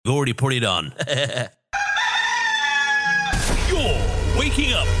You already put it on. You're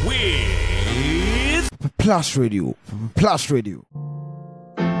waking up with Plus Radio. Plus Radio.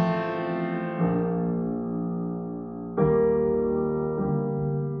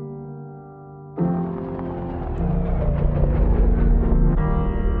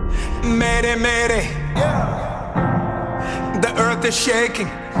 Mayday, mayday. Yeah. The earth is shaking.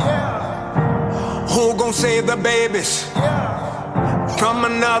 Yeah. Who gon' save the babies? Yeah. From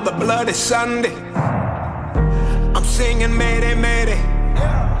another bloody Sunday. I'm singing mayday, mayday.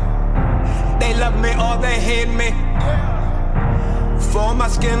 Yeah. They love me or they hate me. Yeah. For my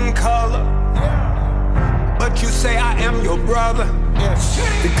skin color. Yeah. But you say I am your brother. Yes.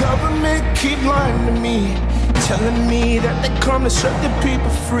 The government keep lying to me, telling me that they come to set the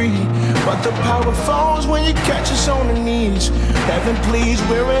people free. But the power falls when you catch us on the knees. Heaven please,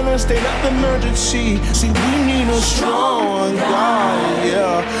 we're in a state of emergency. See, we need a strong God,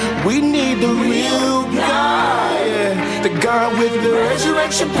 yeah. We need the real God, yeah. The God with the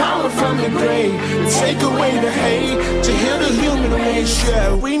resurrection power from the grave. Take away the hate, to heal the human race,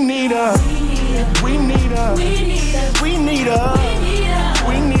 yeah. We need a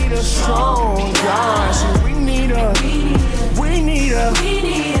strong God. So we need a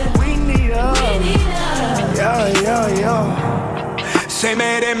yeah. Say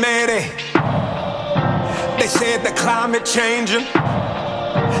mayday, mayday. They said the climate changing,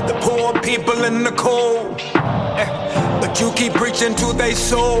 the poor people in the cold. But you keep preaching to their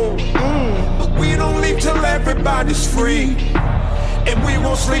soul. But we don't leave till everybody's free, and we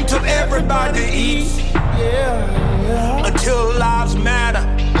won't sleep till everybody eats. Yeah. Until lives matter,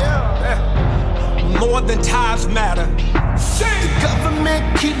 more than ties matter. The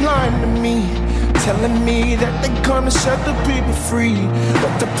government keep lying to me, telling me that they're gonna set the people free.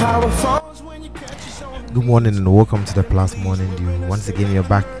 But the power falls when you catch us on. Good morning and welcome to the Plus Morning Dew. Once again, you're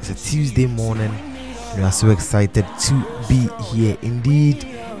back. It's a Tuesday morning. We are so excited to be here. Indeed,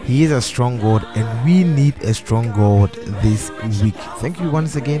 He is a strong God, and we need a strong God this week. Thank you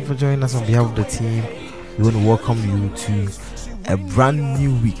once again for joining us on behalf of the team. We want to welcome you to a brand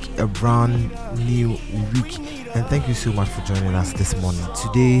new week, and thank you so much for joining us this morning.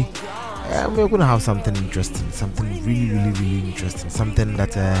 Today, we're going to have something interesting, something really interesting, something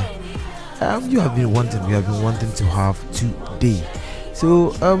that we have been wanting to have today.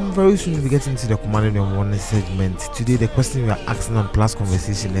 So very soon we get into the Commanding Your Morning segment. Today the question we are asking on Plus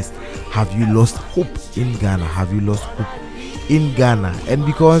Conversation is, have you lost hope in Ghana? Have you lost hope in Ghana? And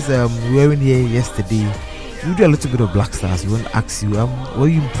because we were in here yesterday, we do a little bit of Black Stars. We want to ask you, were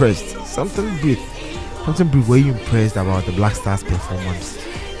you impressed? Something brief. Were you impressed about the Black Stars performance?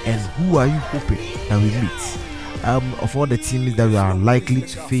 And who are you hoping that we meet? Of all the teams that we are likely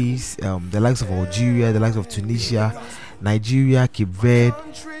to face, the likes of Algeria, the likes of Tunisia, Nigeria, Cape Verde,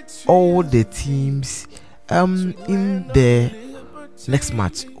 all the teams in the next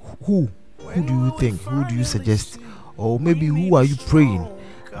match, who do you think, who do you suggest, or maybe who are you praying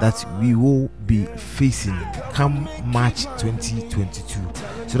that we will be facing come March 2022?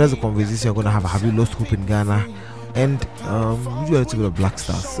 So that's the conversation we're going to have. Have you lost hope in Ghana? And we do a little bit of Black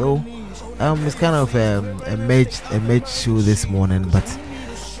Stars. So it's kind of a merged show this morning, but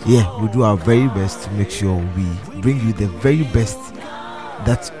yeah, we'll do our very best to make sure we bring you the very best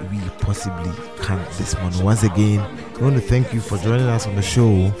that we possibly can this morning. Once again, we want to thank you for joining us on the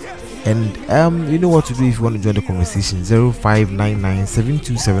show. And you know what to do if you want to join the conversation. 0599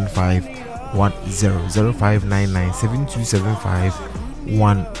 7275 10, 0599 7275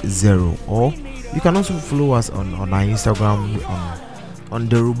 10. Or you can also follow us on our Instagram on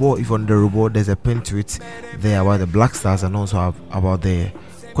the robot. If on the robot there's a pin to it there about the Black Stars, and also about the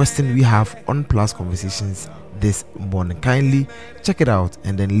question we have on Plus Conversations this morning. Kindly check it out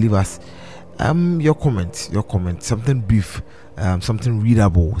and then leave us your comment, something brief, something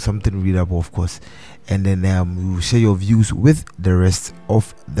readable of course, and then we will share your views with the rest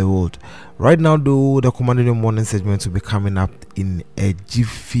of the world. Right now though, the Commanding Your Morning segment will be coming up in a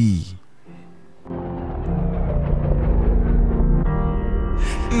jiffy.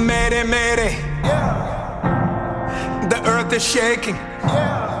 Mayday, mayday. Yeah. The earth is shaking.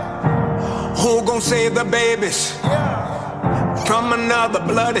 Yeah. Who gon' save the babies? Yeah. From another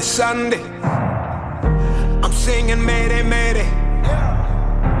bloody Sunday. I'm singing mayday, mayday.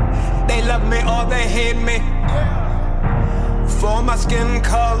 Yeah. They love me or they hate me. Yeah. For my skin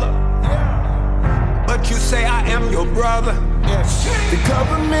color. Yeah. But you say I am your brother. Yes. The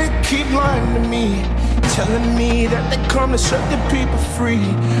government keep lying to me, telling me that they come to set the people free.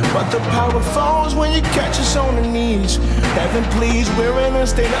 But the power falls when you catch us on the knees. Heaven please, we're in a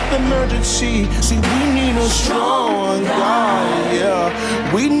state of emergency. See, we need a strong God,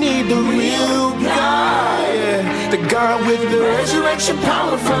 yeah. We need the real God, yeah. The God with the resurrection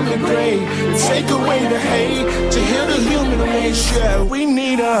power from the grave, to take away the hate, to heal the human race, yeah. We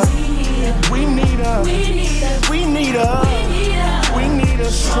need a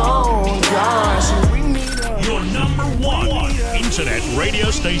strong God. So we need a Your number one internet radio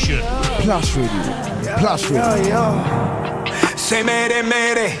station. Plus Radio. Plus Radio. Say mayday,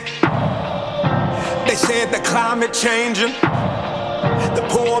 mayday. They said the climate changing, the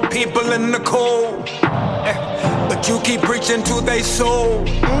poor people in the cold. But you keep preaching to their soul.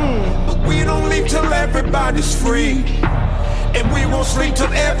 But we don't leave till everybody's free, and we won't sleep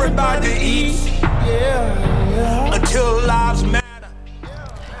till everybody eats. Until lives matter.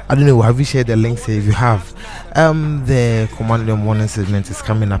 I don't know, have you shared the links here? If you have, the Command the Morning segment is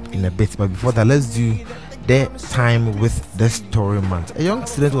coming up in a bit, but before that, let's do the time with the story month. A young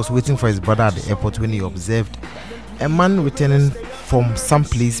student was waiting for his brother at the airport when he observed a man returning from some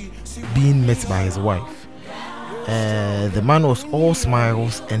place being met by his wife. The man was all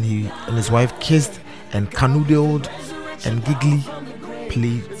smiles, and he and his wife kissed and canoodled and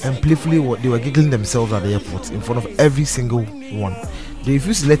playfully they were giggling themselves at the airport in front of every single one. They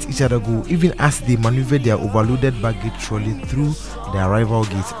refused to let each other go, even as they maneuvered their overloaded baggage trolley through the arrival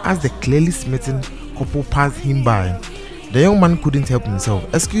gate. As the clearly smitten couple passed him by, the young man couldn't help himself.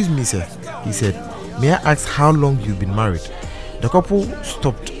 "Excuse me, sir," he said. "May I ask how long you've been married?" The couple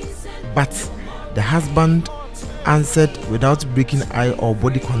stopped, but the husband answered without breaking eye or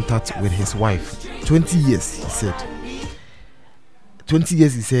body contact with his wife. 20 years, he said. 20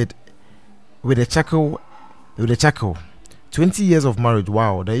 years, he said, with a chuckle. 20 years of marriage,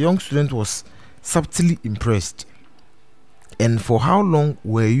 wow. The young student was subtly impressed. "And for how long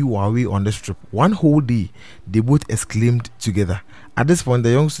were you away on this trip?" "1 whole day," they both exclaimed together. At this point,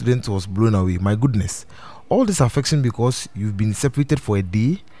 the young student was blown away. "My goodness, all this affection because you've been separated for a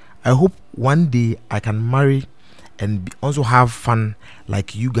day? I hope one day I can marry and also have fun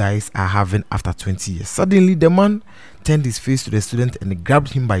like you guys are having after 20 years. Suddenly, the man turned his face to the student and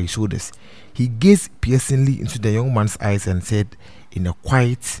grabbed him by his shoulders. He gazed piercingly into the young man's eyes and said in a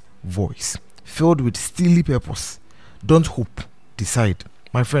quiet voice, filled with steely purpose, "Don't hope, decide."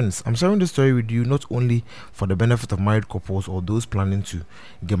 My friends, I'm sharing this story with you not only for the benefit of married couples or those planning to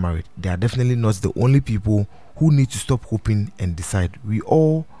get married. They are definitely not the only people who need to stop hoping and decide. We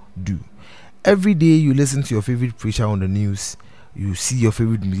all do. Every day you listen to your favorite preacher on the news, you see your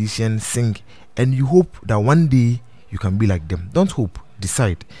favorite musician sing, and you hope that one day you can be like them. Don't hope,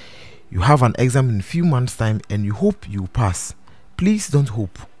 decide. You have an exam in a few months' time and you hope you pass. Please don't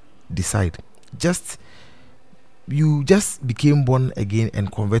hope, decide. You just became born again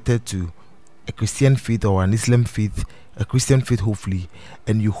and converted to a Christian faith or an Islam faith, a Christian faith hopefully,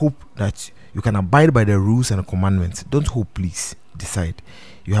 and you hope that you can abide by the rules and commandments. Don't hope, please, decide.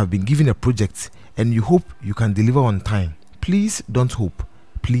 You have been given a project and you hope you can deliver on time. Please don't hope,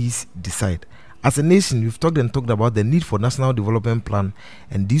 please decide. As a nation, we've talked about the need for national development plan,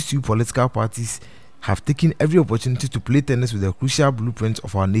 and these two political parties have taken every opportunity to play tennis with the crucial blueprint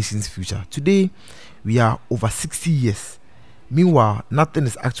of our nation's future. Today, we are over 60 years. Meanwhile, nothing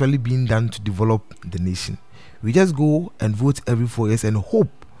is actually being done to develop the nation. We just go and vote every 4 years and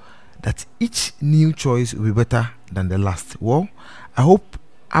hope that each new choice will be better than the last. Well, I hope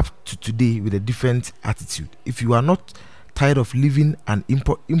up to today with a different attitude. If you are not tired of living an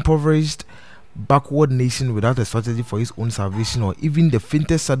impoverished, backward nation without a strategy for its own salvation or even the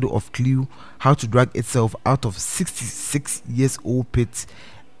faintest shadow of clue how to drag itself out of 66 years old pit,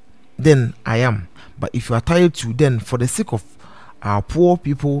 then I am. But if you are tired too, then for the sake of our poor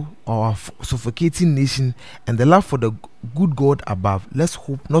people, our suffocating nation, and the love for the good God above, let's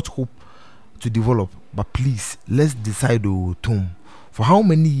not hope to develop, but please let's decide to tomb. For how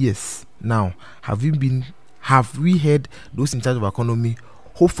many years now have we heard those in charge of our economy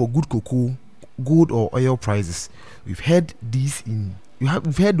hope for good cocoa, gold or oil prices? We've heard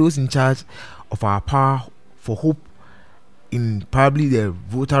we've heard those in charge of our power for hope in probably the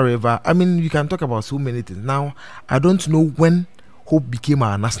Volta River. I mean, you can talk about so many things. Now, I don't know when hope became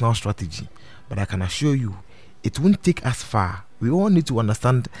our national strategy, but I can assure you it won't take us far. We all need to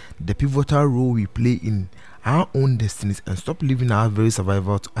understand the pivotal role we play in our own destinies and stop living our very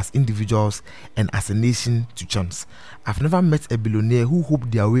survival as individuals and as a nation to chance. I've never met a billionaire who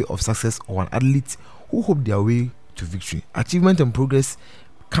hoped their way of success or an athlete who hoped their way to victory. Achievement and progress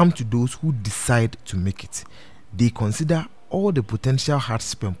come to those who decide to make it. They consider all the potential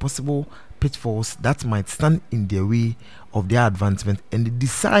hardship and possible pitfalls that might stand in their way of their advancement, and they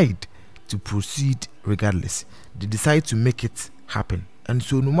decide to proceed regardless. They decide to make it happen. And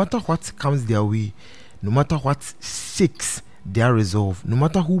so no matter what comes their way, no matter what shakes their resolve, no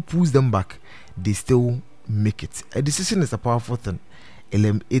matter who pulls them back, they still make it. A decision is a powerful thing.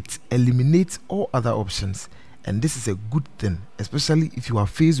 It eliminates all other options, and this is a good thing, especially if you are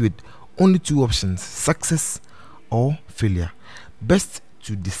faced with only two options: success or failure. Best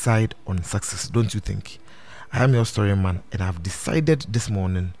to decide on success, don't you think? I am your story man, and I've decided this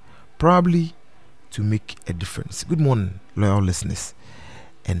morning probably to make a difference. Good morning, loyal listeners,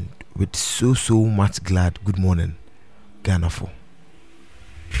 and with so much glad good morning, Ghana for.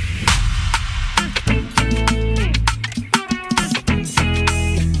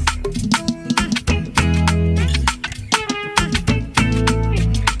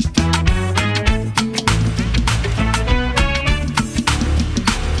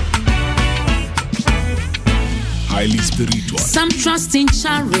 Highly spiritual. Some trust in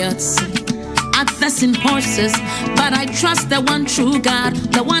chariots, others in horses, but I trust the one true God,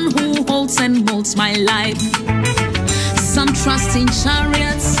 the one who holds and molds my life. Some trust in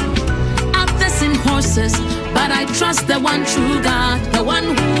chariots, others in horses, but I trust the one true God, the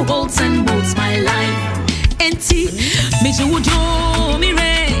one who holds and molds my life. Enti, meji wujo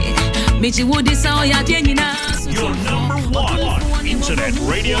mire, meji wudi sa oya dienina. Your number one internet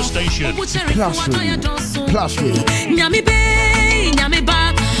radio station. Plus Radio. Nyami be, nyami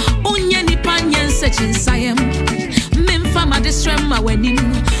ba, unye ni panyen se chinsayem. Mimfa ma distrema wenim,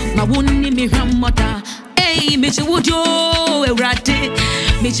 ma wuni mi hamota. Hey, meji wujo erate,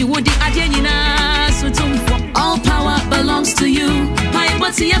 meji wudi adenina sutumfo. All power belongs to you. My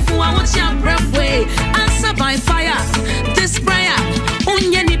body yefu I want your breath way. Answer by fire. This prayer,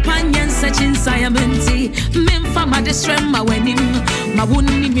 unye ni panyen se chinsayem enti. Mimfa ma distrema wenim, ma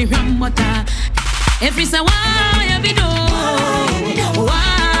wuni mi hamota. Every say why every do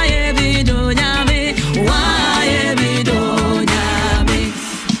nyame, why every do nyame.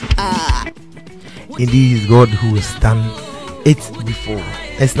 Indeed, is God who has done it before.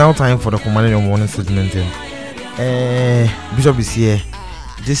 It's now time for the commanding your morning segment. Bishop is here.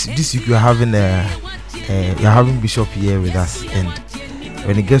 This week you're having Bishop here with us, and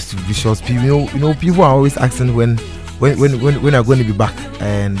when it gets to Bishop's, people, you know, people are always asking when are going to be back,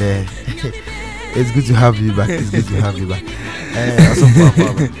 and it's good to have you back. It's good to have you back.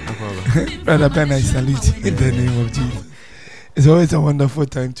 Brother Ben, I salute you in the name of Jesus. It's always a wonderful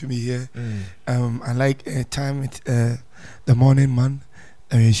time to be here. I like time with the morning man.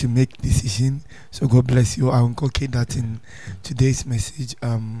 You should make decision. So God bless you. I will inculcate that in today's message.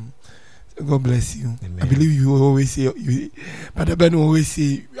 So God bless you. Amen. I believe you will always say, Brother Ben will always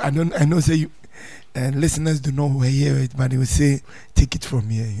say, I know say you. And listeners do not hear it, but they will say, take it from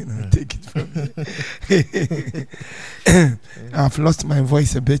here, take it from here. I've lost my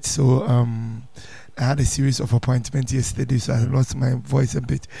voice a bit, so I had a series of appointments yesterday, so I lost my voice a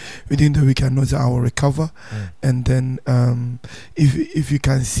bit. Within the week, I know that I will recover. And then if you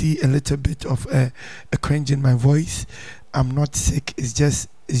can see a little bit of a cringe in my voice, I'm not sick, it's just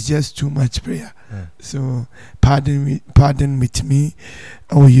too much prayer. So pardon with me.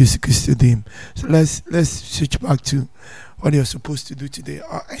 I will use Christ's name. So let's switch back to what you're supposed to do today.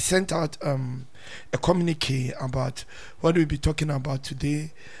 I sent out a communique about what we'll be talking about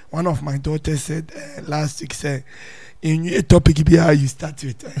today. One of my daughters said last week, said, in a topic be how you start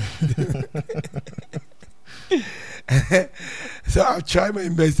with. So I'll try my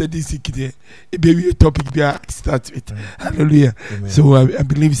best this week there. It may be a topic be I start with. Hallelujah. Amen. So I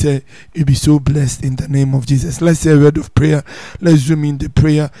believe say you'll be so blessed in the name of Jesus. Let's say a word of prayer. Let's zoom in the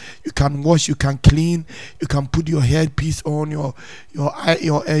prayer. You can wash, you can clean, you can put your headpiece on, your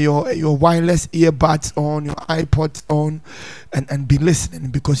wireless earbuds on, your iPods on, and be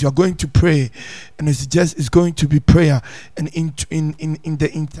listening, because you're going to pray, and it's going to be prayer. And in the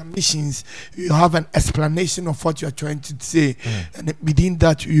intermissions you have an explanation of what you're trying to say, and within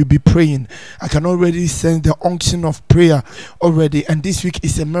that you'll be praying. I can already sense the unction of prayer already, and this week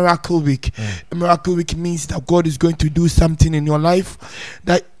is a miracle week. A miracle week means that God is going to do something in your life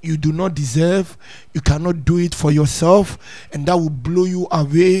that you do not deserve. You cannot do it for yourself, and that will blow you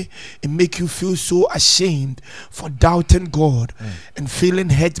away and make you feel so ashamed for doubting God and feeling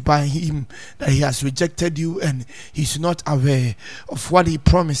hurt by Him, that He has rejected you and He's not aware of what He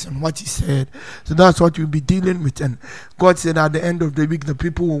promised and what He said. So that's what you'll be dealing with. And God said at the end of the week, the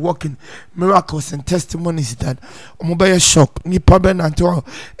people will walk in miracles and testimonies that shock.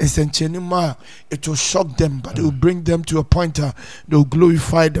 It will shock them, but it will bring them to a point they will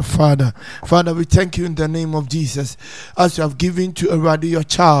glorify glorify the Father. Father, we thank you in the name of Jesus. As you have given to Eradi your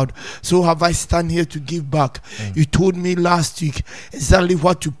child, so have I stand here to give back. You told me last week exactly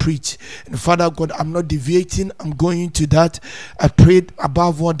what to preach. And Father God, I'm not deviating. I'm going into that. I prayed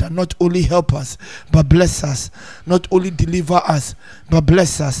above all that not only help us, but bless us. Not only deliver us, but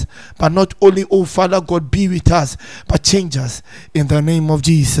bless us. But not only, oh Father God, be with us, but change us in the name of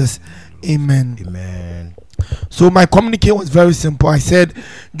Jesus. Amen. Amen. So my communique was very simple. I said,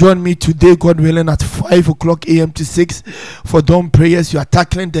 join me today, God willing, at 5 o'clock a.m. to 6 for dawn prayers. You are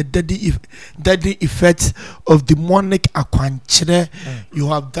tackling the deadly effects of demonic akwanchire you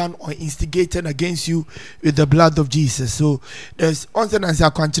have done or instigated against you with the blood of Jesus. So there's once as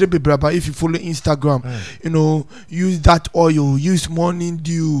akwanchire bebraba. If you follow Instagram, use that oil, use morning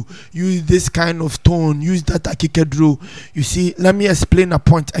dew, use this kind of tone, use that akikedro. You see, let me explain a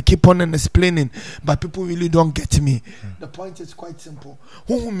point. I keep on explaining, but people really don't get me. The point is quite simple.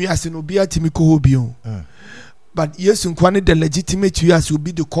 But yes, the legitimate years will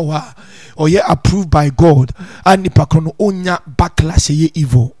be the kowa or ye approved by God and the pakono onya backlash ye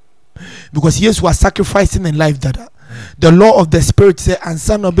evil. Because yes, we are sacrificing in life that the law of the spirit say and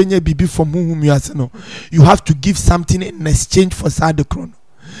son of benye bibi from whom you have to give something in exchange for sadokron.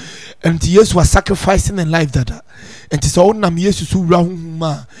 And yes, was sacrificing in life that and it's all nam yes who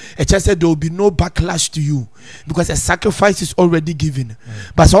it just said there will be no backlash to you because a sacrifice is already given.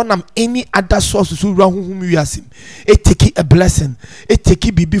 But so nam any other source who whom you ask him, it take a blessing, it take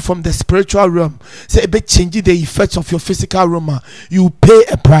it be from the spiritual realm. Say a bit changing the effects of your physical realm, you pay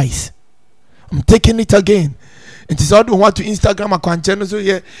a price. I'm taking it again. It is all the one to Instagram account channel so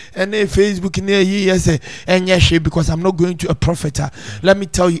yeah and Facebook near yes and yes because I'm not going to a prophet. Let me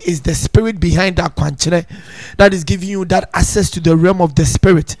tell you, it's the spirit behind that quantity that is giving you that access to the realm of the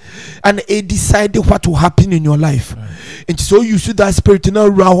spirit, and it decided what will happen in your life. And so you see that spirit now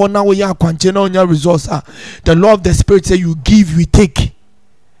we are on your resource. The law of the spirit say you give, you take.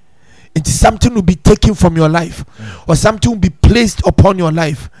 It is something will be taken from your life, or something will be placed upon your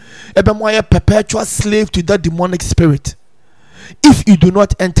life. A perpetual slave to that demonic spirit. If you do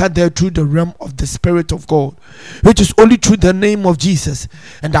not enter there through the realm of the Spirit of God, which is only through the name of Jesus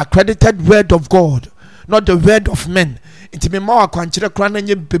and the accredited word of God, not the word of men.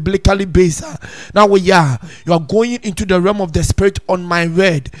 Biblically based. Now you are going into the realm of the spirit on my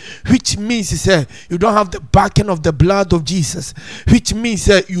word, which means you don't have the backing of the blood of Jesus, which means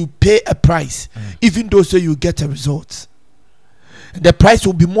you pay a price, even though you get a result. The price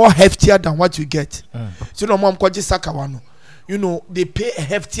will be more heftier than what you get. So they pay a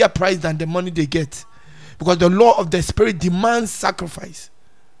heftier price than the money they get, because the law of the spirit demands sacrifice.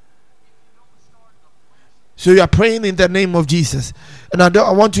 So you are praying in the name of Jesus. And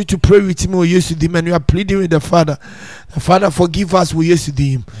I want you to pray with me, and you are pleading with the Father. The Father, forgive us, we used to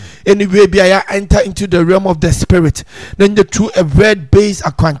him. Anyway, I enter into the realm of the Spirit. Then through a word-based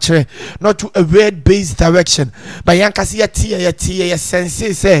account, not to a word-based direction. But Yankasi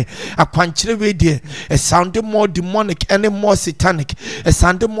sense say a quantity radio, a sounded more demonic and more satanic, a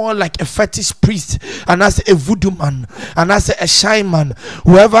sounded more like a fetish priest, and as a voodoo man, and as a shy man,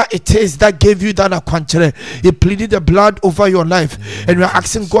 whoever it is that gave you that quantity, he pleaded the blood over your life. And you are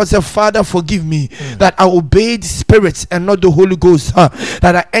asking God, say, Father, forgive me that I obeyed spirits and not the Holy Ghost,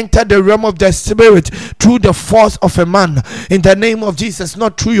 that I entered the realm of the spirit through the force of a man, in the name of Jesus,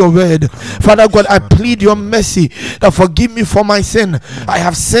 not through your word. Father God, I plead your mercy, that forgive me for my sin. I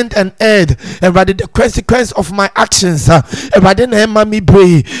have sinned and erred, and by the consequence of my actions, and by the name of me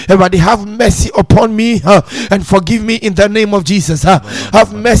pray, and by have mercy upon me, and forgive me in the name of Jesus.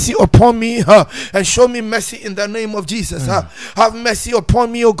 Have mercy upon me, and show me mercy in the name of Jesus. Have mercy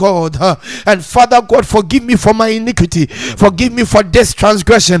upon me, O God, and Father God, forgive me for my iniquity. Forgive me for this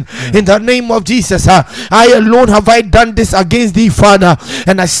transgression in the name of Jesus. I alone have I done this against thee, Father,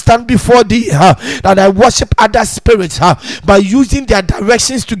 and I stand before thee that I worship other spirits by using their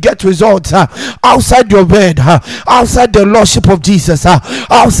directions to get results outside your word, outside the lordship of Jesus,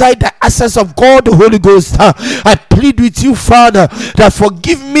 outside the access of God the Holy Ghost. I plead with you, Father, that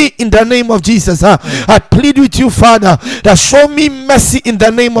forgive me in the name of Jesus. I plead with you, Father, that show me mercy in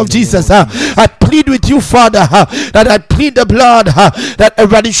the name of Jesus. I plead with you, Father, that I plead the blood, that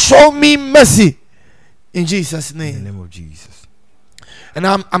everybody show me mercy in Jesus' name. In the name of Jesus. And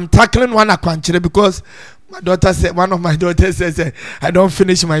I'm tackling one aquanchire because my daughter said, one of my daughters says, I don't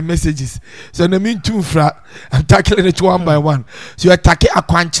finish my messages. So in the meantime, I'm tackling it one by one. So you attack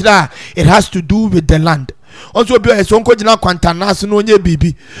aquanchire, it has to do with the land. Also be a sonko jina kwantana no nye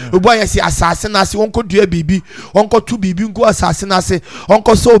bibi obo ya si asase na se wonko dua bibi wonko tu bibi ngo asase na se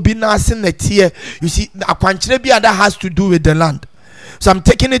wonko so obi na se na tie. You see, akwankyere bi that has to do with the land. So I'm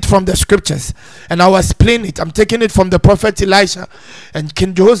taking it from the scriptures and I'll explain it. I'm taking it from the prophet Elisha and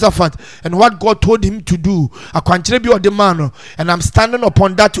King Jehoshaphat and what God told him to do. And I'm standing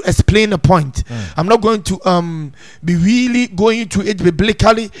upon that to explain a point. I'm not going to be really going to it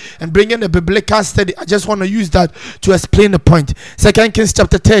biblically and bringing a biblical study. I just want to use that to explain the point. 2 Kings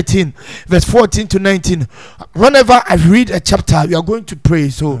chapter 13 verse 14 to 19. Whenever I read a chapter, we are going to pray.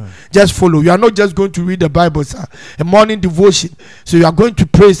 So just follow. You are not just going to read the Bible, sir. A morning devotion. So you are going to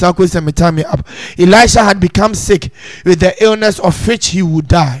pray. Elisha had become sick with the illness of which he would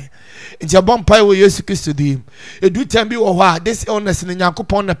die. Nti abon pai wo Yesu Kristo dim. Edu tembi wo ho a this illness ne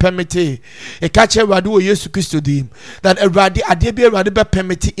Nyankopon na permit. E ka che Awurade wo Yesu Kristo dim that Awurade ade bi Awurade be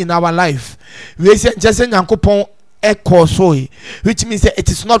permit in our life. We say just Nyankopon which means that it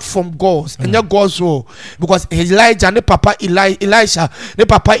is not from God and not God's will, because Elijah ne papa Elisha ne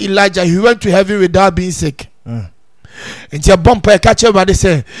papa Elijah, he went to heaven without being sick. And your bumper catch everybody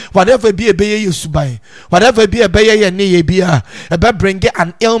say, whatever be a bay you subai, whatever be a bay ye be a bring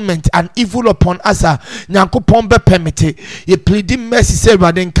an ailment, an evil upon us. Nyanko pombe permit ye pleading mercy, say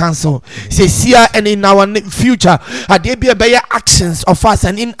rather cancel. Say see and in our future, there be a bay actions of us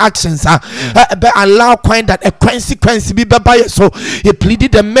and inactions. Allow kind that a consequence be by so ye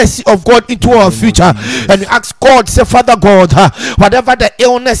pleaded the mercy of God into our future, and you ask God, say Father God, whatever the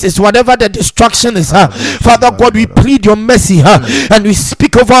illness is, whatever the destruction is, Father God, we plead your mercy, and we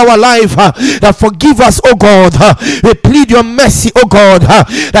speak over our life, that forgive us, oh God. We plead your mercy, oh God,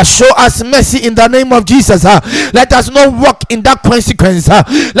 that show us mercy in the name of Jesus. Let us not walk in that consequence.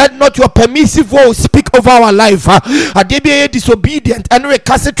 Let not your permissive will speak over our life. They be disobedient and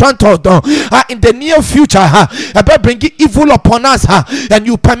recalcitrant in the near future. Bring evil upon us, and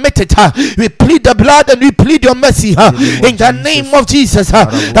you permit it. We plead the blood and we plead your mercy in the name of Jesus.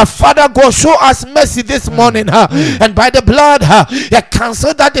 The Father God, show us mercy this morning. And by the blood, you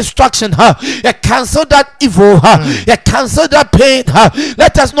cancel that destruction, you cancel that evil, you cancel that pain.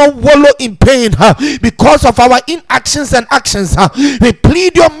 Let us not wallow in pain because of our inactions and actions. We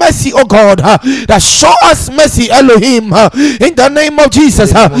plead your mercy, oh God, that show us mercy, Elohim, in the name of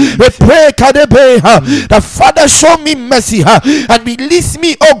Jesus. We pray, the Father, show me mercy and release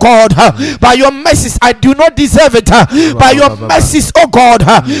me, oh God, by your mercies. I do not deserve it, by your mercies, oh God,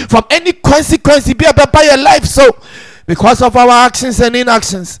 from any consequence be by your life. So because of our actions and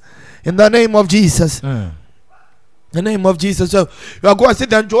inactions, in the name of Jesus, the name of Jesus. So you are going to see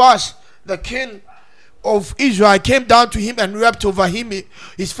then Joash, the king of Israel, came down to him and wept over him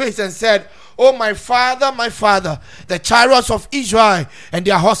his face and said, oh my father, the chariots of Israel and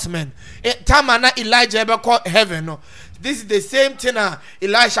their horsemen. Tamana Elijah ever called heaven. No? This is the same thing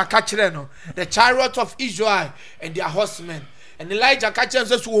Elisha catch no? The chariots of Israel and their horsemen. And Elijah catch them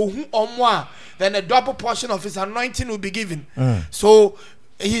says, then a double portion of his anointing will be given. So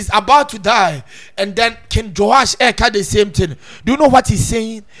he's about to die, and then King Joash echoed the same thing. Do you know what he's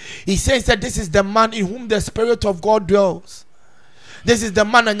saying? He says that this is the man in whom the Spirit of God dwells. This is the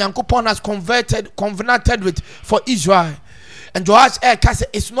man that Nyankopon has covenanted with for Israel. And Joash said,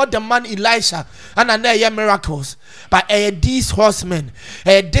 it's not the man Elisha and miracles, but these horsemen,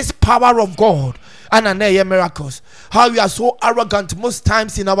 this power of God. And miracles. How we are so arrogant most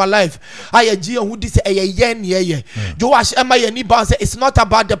times in our life. Joash said it's not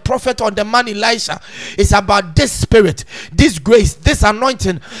about the prophet or the man Elisha. It's about this spirit, this grace, this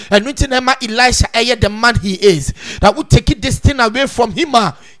anointing. And Elisha, the man he is, that would take this thing away from him.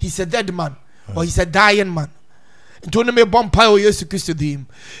 He's a dead man, or he's a dying man. And we are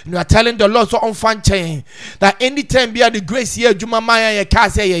telling the Lord so on fan chain that anytime we are the grace here, Juma Maya,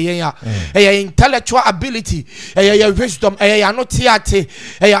 intellectual ability, wisdom,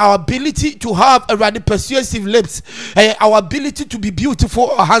 our ability to have a rather persuasive lips, our ability to be beautiful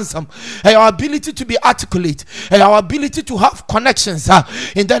or handsome, our ability to be articulate, our ability to have connections.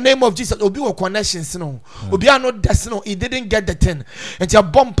 In the name of Jesus, Obi connections, no, Obi are not no, he didn't get the 10. And your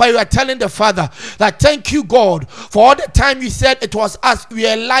bumper, you are telling the Father that thank you, God. For all the time you said it was us, we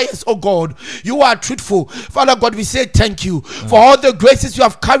are liars, oh God. You are truthful. Father God, we say thank you for all the graces you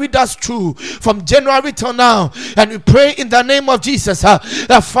have carried us through from January till now. And we pray in the name of Jesus,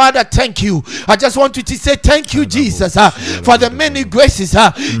 that Father, thank you. I just want you to say thank you, Jesus, for the many graces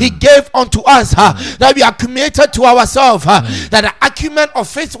He gave unto us, that we accumulated to ourselves, that the acumen of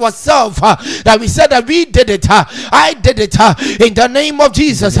faith was self, that we said that we did it, I did it, in the name of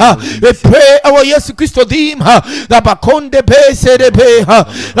Jesus. We pray our Jesus Christ Rabakonde be serebe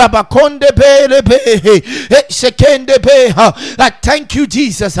Rabakonde be rebe Shekende be. I thank you,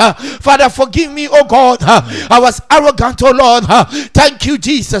 Jesus. Father, forgive me, oh God. I was arrogant, oh Lord. Thank you,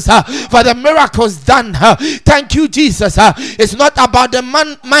 Jesus, for the miracles done. Thank you, Jesus. It's not about the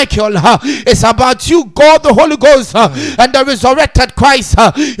man Michael. It's about you, God, the Holy Ghost, and the resurrected Christ.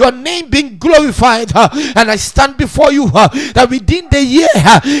 Your name being glorified. And I stand before you that within the year,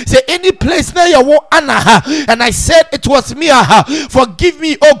 say any place near your honor. And I said it was me. Forgive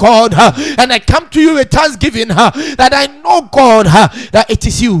me, oh God. And I come to you with thanksgiving that I know, God, that it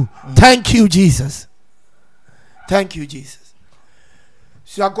is you. Thank you, Jesus. Thank you, Jesus.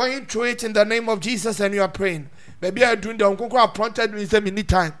 So you are going through it in the name of Jesus and you are praying. Maybe I doing the uncle prompted me many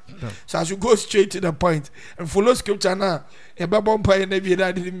time. So I should go straight to the point and follow scripture now. I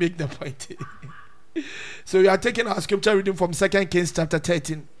didn't make the point. So we are taking our scripture reading from 2 Kings chapter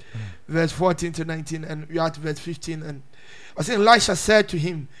 13, verse 14 to 19, and we are at verse 15. And I said, Elisha said to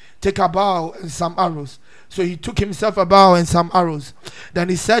him, take a bow and some arrows. So he took himself a bow and some arrows. Then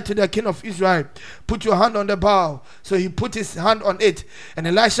he said to the king of Israel, put your hand on the bow. So he put his hand on it. And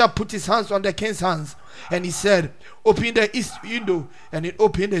Elisha put his hands on the king's hands. And he said, open the east window. And it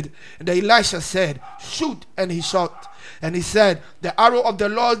opened it. And then Elisha said, shoot. And he shot. And he said, the arrow of the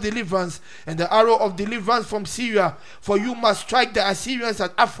Lord's deliverance and the arrow of deliverance from Syria, for you must strike the Assyrians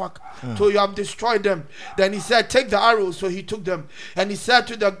at Aphek till you have destroyed them. Then he said, take the arrows. So he took them. And he said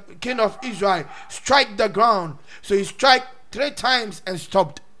to the king of Israel, strike the ground. So he struck 3 times and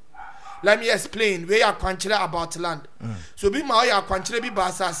stopped. Let me explain. We are quanchira about land. So be my quanchira be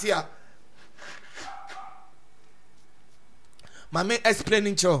basasia. My main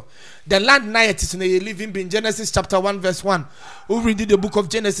explaining to the land night is in a living in Genesis chapter 1 verse 1. Who read the book of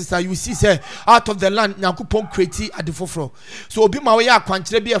Genesis and you see say out of the land Nyankopon create at the forefront. So obi ma we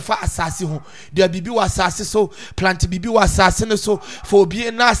akwankyere bi efa asase ho. There bibi wa asase so plant bibi wa asase no so for obi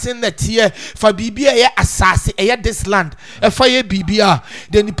na se na tie fa bibi eye asase eye this land. Efa ye bibi a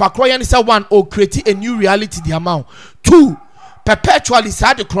then the pakro yan say 1 or create a new reality the amount. 2 perpetually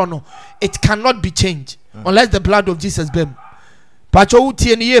sad the chrono. It cannot be changed unless the blood of Jesus bem. Pacho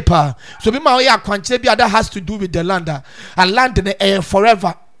tie ni yepa. So be ma we akwankyere bi that has to do with the land. And land na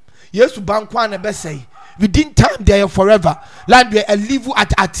forever. Yes to bankwa na be say within time they are forever. Land where at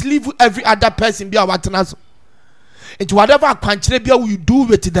level every other person be our tenaso. Into whatever akwankyere bi you do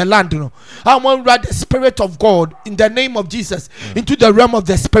with the land, no. I want the spirit of God in the name of Jesus into the realm of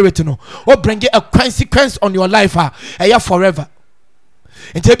the spirit, no. Or bring a consequence on your life, forever.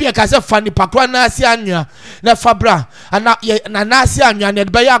 Ente bi akaze fa ni pakwa na asi anwa na fabra na na asi anwa na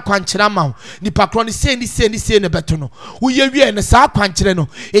be ya kwankyere ma ni pakwa ni se ne beto no wo ye wie ne sa kwankyere no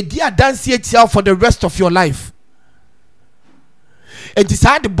edi adanse etia for the rest of your life. Enti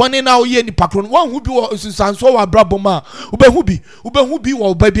sa de bone na wo ye ni pakwa no wan hu bi wo susanso wa brabom a wo be hu bi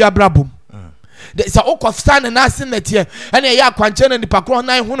wo ba bi abrabom. Sa okofsan na asi netie ene ye akwankyere ni pakwa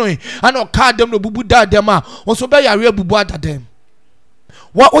na hu no ana o ka dem no bubu da dem a wo so be yare bubu adadem.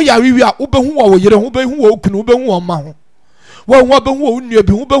 What we are we are Ubehu or Yehu can Ubehu or Mahu. Well, what Behu near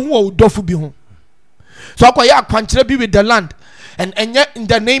Behu or Dofu Bihu. So I quanture be with the land. And yet in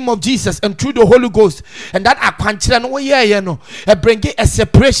the name of Jesus and through the Holy Ghost, and that I quanture no yeah, no, and bring it a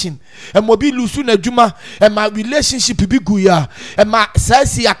separation. And mobi lusuna juma and my relationship be guya. And my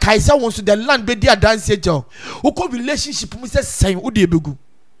says a Kaiser wants to the land be dear dance job. Who call relationship Mr. Same Udi Begu.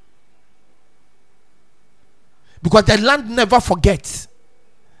 Because the land never forgets.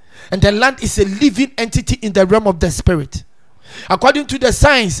 And the land is a living entity in the realm of the spirit. According to the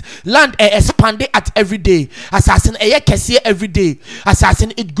science, land expanding at every day. Assassin every day.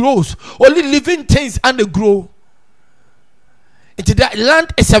 Assassin it grows. Only living things and they grow. Into that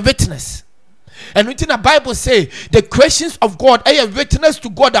land is a witness. And within the Bible say the creations of God are a witness to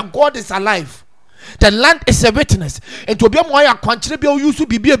God that God is alive. The land is a witness. And to be a quanture used to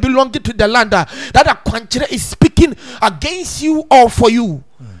be belonging to the land. That a quanture is speaking against you or for you.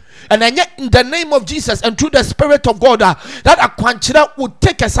 And then yet in the name of Jesus and through the Spirit of God, that a quanchira would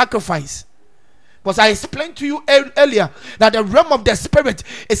take a sacrifice. Because I explained to you earlier that the realm of the Spirit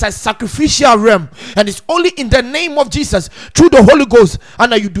is a sacrificial realm. And it's only in the name of Jesus through the Holy Ghost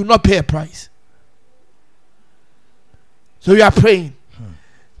and that you do not pay a price. So you are praying.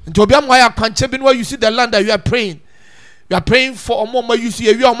 And to be a where you see the land that you are praying. You are praying for a moment you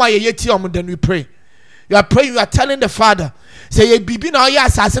see then we pray. You are praying, you are telling the Father. Say ye bibi na ya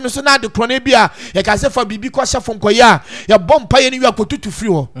asase no so na de krone bia ye ka se fa bibi kwasha fom koya ya bompa ye ni wi akotutu free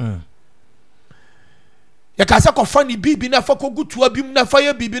ho ye ka se ko fa ni bibi na fa kogutua bim na fa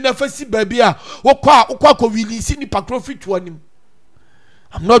ye bibi na fa si ba bia wo kwa ko release ni pakro fitu anim.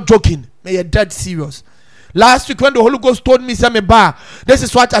 I'm not joking, may you dead serious. Last week when the Holy Ghost told me, this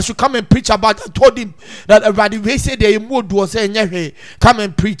is what I should come and preach about. I told him that everybody they say they mood was saying, come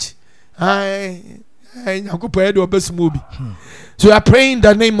and preach. So you are praying in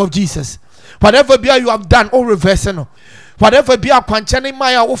the name of Jesus. Whatever you have done, all reverse. Whatever be a quantity,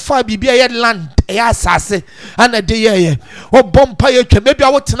 my offer be a land, a assassin, and a day, or bompire, maybe I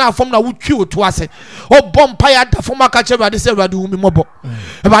would turn from the wood to us, or bompire from my catcher, I said, I do me mobile.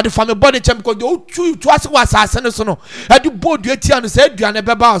 About the family body champ, because the old true to us was assassin. I do both your tea and said, you are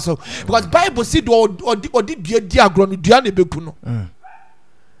never also. Because Bible said, or did your diagram, Diane Becuno.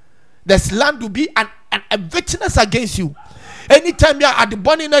 There's land to be a witness against you. Anytime you are at the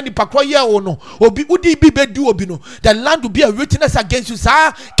burning and the pakroya or no, or be udi be do obino, the land will be a witness against you,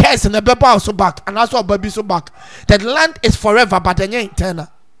 sir. Curse and a baby also back, and also a baby so back. That land is forever, but then ain't eternal.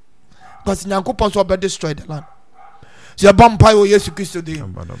 Because Nankupon will destroy the land. So you're bomb by Jesus Christ today,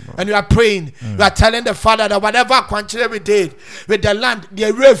 and you are praying. You are telling the Father that whatever country we did with the land, they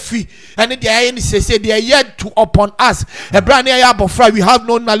are refi, and they are say they are yet to upon us. A brand new we have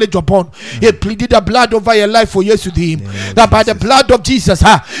no knowledge upon. He pleaded the blood over your life for years to him. That by the blood of Jesus,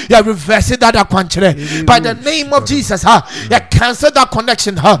 you are reversing that country. By the name of Jesus, you cancel that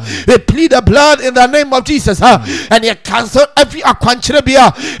connection. We plead the blood in the name of Jesus, and you cancel every country be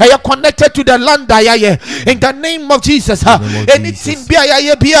you connected to the land. In the name of Jesus. Anything be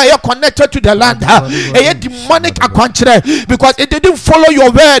connected to the land, a demonic country, because it didn't follow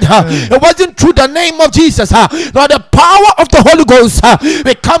your word. It wasn't through the name of Jesus, nor the power of the Holy Ghost.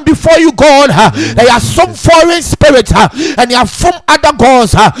 We come before you, God. There are some foreign spirits, and they are from other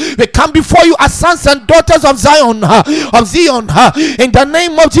gods. We come before you as sons and daughters of Zion, in the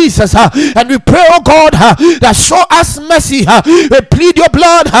name of Jesus, and we pray, oh God, that show us mercy. We plead your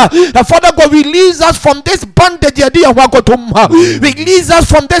blood, that Father God release us from this bondage. Release us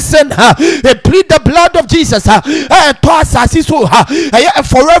from this sin. We plead the blood of Jesus. A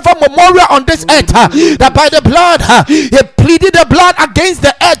forever memorial on this earth. That by the blood, He pleaded the blood against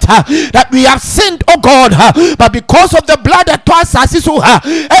the earth. That we have sinned, oh God. But because of the blood that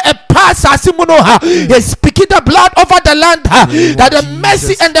He's speaking the blood over the land. That the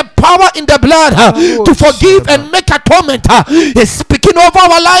mercy and the power in the blood to forgive and make atonement is speaking over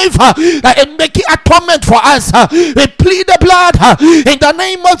our life. That it making atonement for us. We plead the blood in the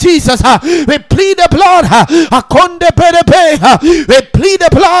name of Jesus. We plead the blood. We plead the blood. We plead the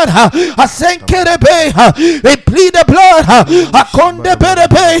blood. We plead the blood.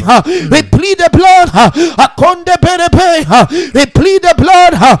 We plead the blood. We plead the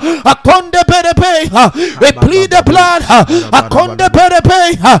blood. We plead the blood.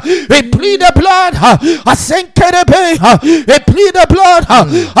 We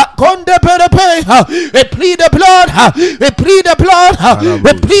plead the blood. We plead the blood. We plead the blood.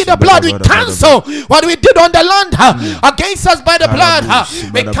 We plead the blood. We cancel what we did on the land against us by the blood.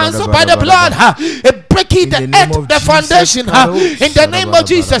 We cancel by the blood. Breaking the earth, the foundation in the name of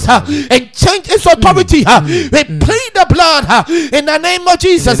Jesus, and change its authority. We plead the blood in the name of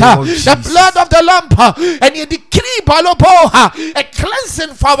Jesus, the blood of the Lamb, and you decree a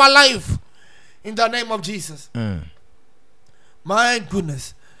cleansing for our life in the name of Jesus. My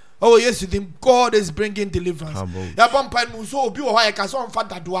goodness. Oh yes, you think God is bringing deliverance.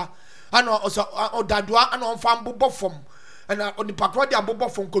 And on the pakwadi abobo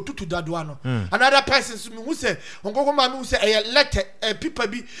from kotutu daduano. Another person who say, "Ongo mami who say a letter people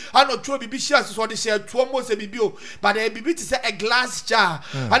be I know two be shares so they share two almost a bibio, but a bibi to say a glass jar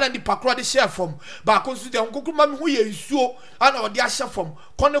and then the pakwadi share from. But consider ongo mami who ye so I know the share from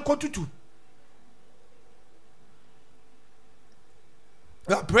kono kotutu."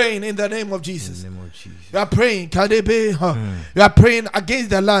 We are praying in the name of Jesus. We are praying. We are praying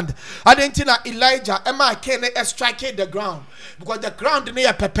against the land. I didn't think Elijah can strike the ground because the ground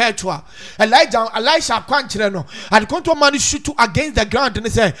is perpetual. Elisha can't no. And come to man shoot against the ground and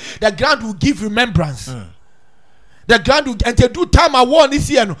say the ground will give remembrance. The ground will, and they do time a war this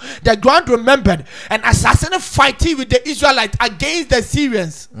year. The ground remembered and assassin fighting with the Israelites against the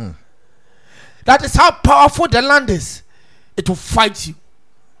Syrians. That is how powerful the land is. It will fight you.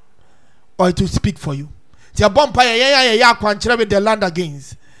 Or it will speak for you. Tia bompa ya kwanchira with the land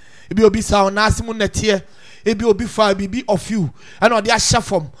against. Ebi obi sa onasimu netie. Ebi obi fa bibi of you. And they are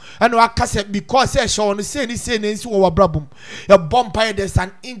shafom. And I cast because I shall say ni our brabum. Your bompa there's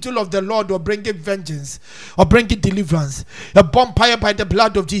an angel of the Lord or bring it vengeance or bring it deliverance. Your bompa by the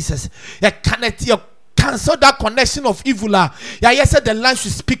blood of Jesus. You connect your cancel that connection of evil. Yeah, yes, the land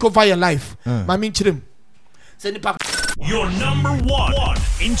should speak over your life. Mami chirim. Your number one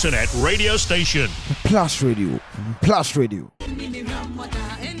internet radio station. Plus Radio.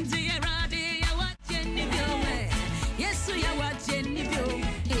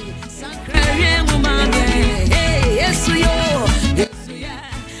 Yes, yo. Yes, yeah.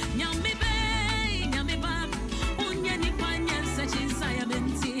 Nyami be, nyami ba. Unye ni panya such in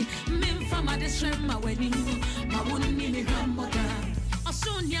sayamenti. Min fama desrema wedding. Ma wuni mi ramota.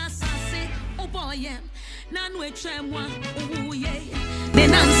 Asunya sase, oh boy, nan we tremwa, oh yeah.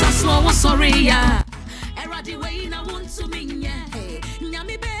 Then answer slow, sorry, yeah. Eradi way na want to me, yeah.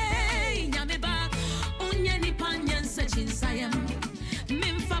 Nyami be, nyami ba. Unye ni panya such in sayam.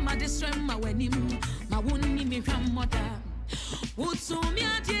 Min fama desrema wedding. Ma wuni mi ramota. Utsumi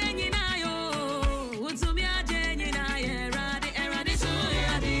ajenyi na yo. Utsumi ajenyi na ye. Eradi so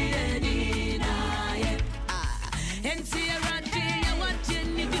eradi eni na ye. Enti eradi ya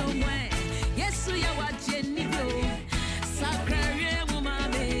wajeni biomwe. Yesu ya wajeni bio. Sakrare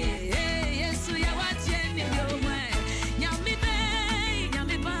mumame. Yesu ya wajeni biomwe. Nyami be,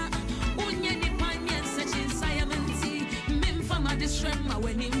 nyami ba. Unye ni panye sechi sayamenti. Mimfama disrema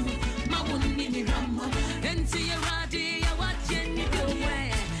wenim. Mawuni ni rama. Enti eradi ya wajeni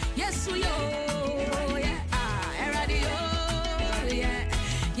biomwe. Yesu yo. Yeah. Eradi yo. Yeah.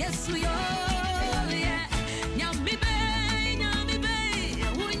 Yesu yo. Yeah. Nyami be, nyami be.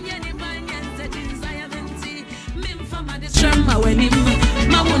 Unye ni panye sechi sayamenti. Mimfama disrema wenim.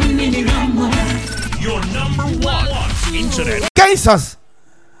 Mawuni ni rama. Your number one internet Against us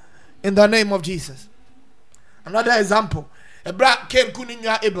in the name of Jesus. Another example. Ebra came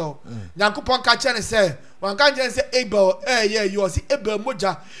kuninya Abel. Nyankopon ka che ne say, wan ka che say Abel, yeah, you see Abel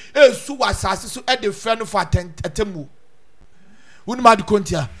moja su wasase so e de friend for atemu. Wonu mad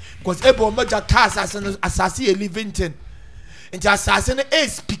kontia because Abel moja ka asase a living thing. Nti asase no e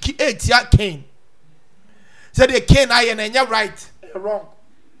speak e tia Cain. Say the Cain aye na nya right, wrong.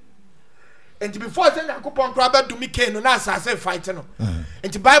 And before saying Nyankopon kra ba dumi Cain no na asase fight no.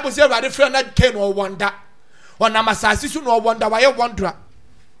 And the Bible say rather friend that Cain or wonder. One amasasi so no wonder why you wonder.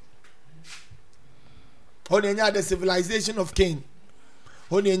 Only the civilization of Cain.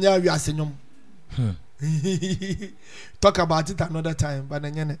 Only we are senyum. Talk about it another time, but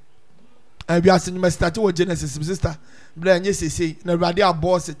then we are senyum start with Genesis sister. But yes, say na radio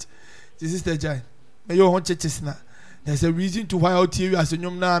boss it. Sister Jai. May you want churches na. There's a reason to why out here we are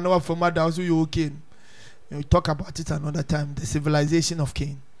senyum na no for mother also you okay. We talk about it another time. The civilization of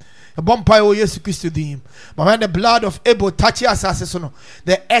Cain. A bumpire oh yes Christ to him. But when the blood of Abel touched assassin,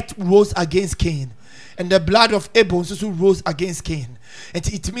 the earth rose against Cain. And the blood of Abel also rose against Cain. And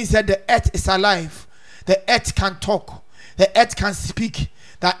it means that the earth is alive. The earth can talk. The earth can speak.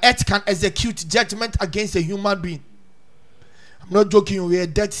 The earth can execute judgment against a human being. I'm not joking, we are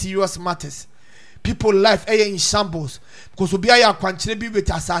dead serious matters. People life in shambles because we are quantity be with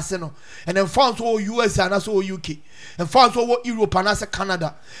assassin and then found all US and also UK and found all Europe and also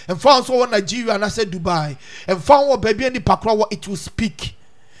Canada and found all Nigeria and also Dubai and found what baby and the pakwa it will speak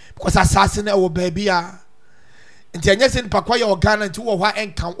because assassin our baby and then yes in pakwa your Ghana to what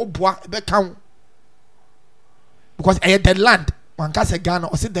and count be count because the land one can say Ghana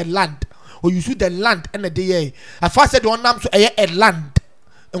or say the land or you see the land and the day I first said one name so a land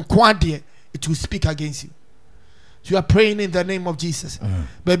and quantity it will speak against you. So you are praying in the name of Jesus.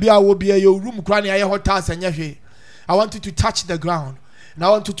 Baby, I will be in your room crying at your hotel and I want you to touch the ground. And I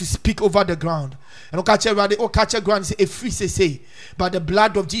want you to speak over the ground. And catch a ground say a free say by the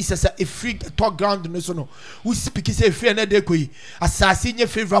blood of Jesus a free talk ground no who speak say free and dekoi assassin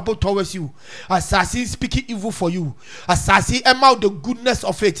favorable towards you assassin speaking evil for you assassin out the goodness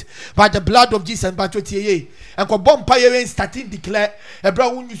of it by the blood of Jesus by and ko bompa ye starting declare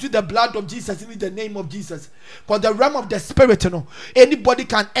ebra when you see the blood of Jesus in the name of Jesus for the realm of the spirit anybody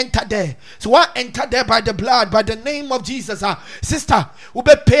can enter there so one enter there by the blood by the name of Jesus sister we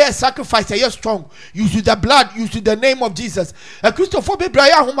be pay a sacrifice you're strong use the blood use the name of Jesus Christopher be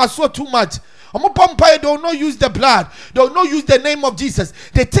braya who so too much they don't not use the blood they don't not use the name of Jesus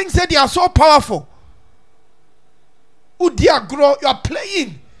they think that they are so powerful who dear grow you are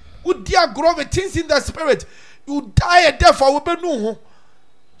playing who dear grow with things in the spirit you die a death for no.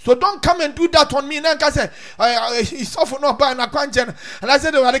 So don't come and do that on me. And I say, it's often not by an and I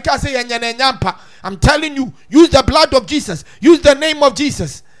said, I'm telling you, use the blood of Jesus, use the name of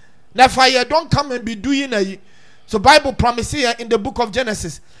Jesus. Now, fire, don't come and be doing a. So, Bible promise here in the book of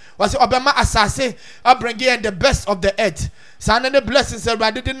Genesis was Obama assassin, I bring in the best of the earth. Son and the blessings,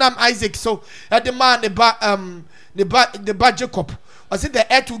 I didn't name Isaac. So, at the man, the Jacob. I said the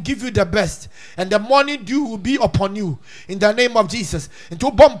earth will give you the best, and the morning dew will be upon you in the name of Jesus. And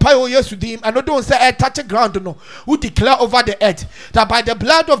to bombay oh yes with him, and don't say earth touch the ground, no, who declare over the earth that by the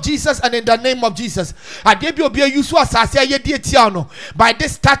blood of Jesus and in the name of Jesus, I dare be a use by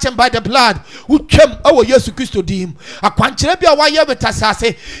this touch and by the blood, who came over yes to Christ to him. A quanchebia why with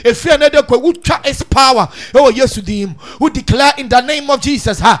Asase, if you another who try his power over yes to him, who declare in the name of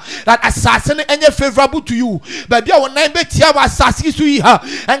Jesus that assassin any favorable to you, but your name be Tiawa Assassin to you,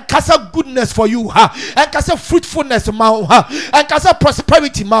 and casa goodness for you, and casa fruitfulness, and casa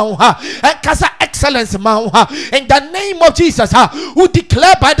prosperity, and casa excellence, in the name of Jesus, who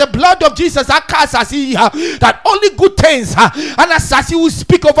declare by the blood of Jesus that only good things, and assassin will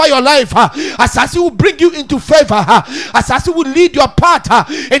speak over your life, assassin will bring you into favor, assassin will lead your path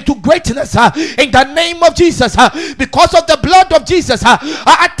into greatness, in the name of Jesus, because of the blood of Jesus.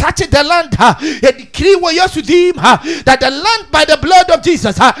 I touch the land, a decree where you to him that the land by the blood of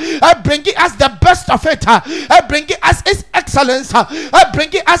Jesus, I bring it as the best of it, I bring it as his excellence, I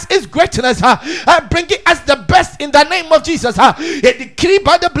bring it as his greatness, I bring it as the best in the name of Jesus. A decree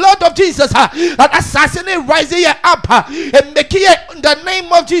by the blood of Jesus that assassinate rising up and making it in the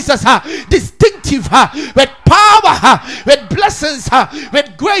name of Jesus distinctive with power, with blessings,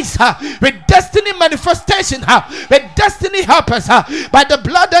 with grace, with destiny manifestation, with destiny helpers by the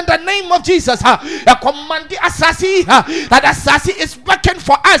blood and the name of Jesus. A command the assassin that assassin is working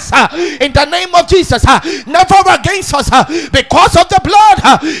for us in the name of Jesus, never against us because of the blood.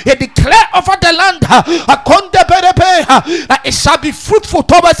 He declare over the land that it shall be fruitful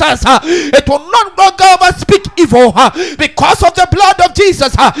towards us. It will not longer speak evil because of the blood of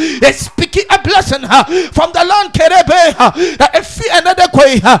Jesus. It's speaking a blessing from the land. That if we another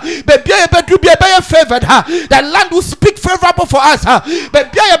way, be favored, the land will speak favorable for us.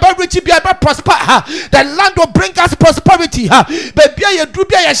 Prosper, the land will bring us prosperity. A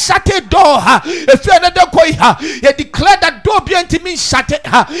shut door. If you another way, you declare that door be intimate shut.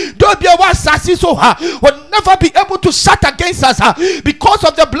 Door be one so will never be able to shut against us because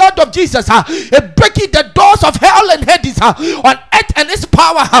of the blood of Jesus. It breaking the doors of hell and Hades on earth and its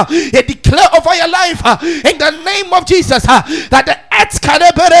power. It declare over your life in the name of Jesus that the earth can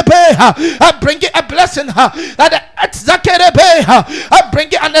bring it a blessing, that the earth bring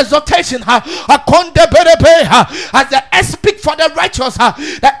it an exaltation as the earth speak for the righteous,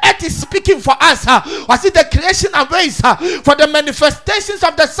 the earth is speaking for us. Was it the creation and race for the manifestations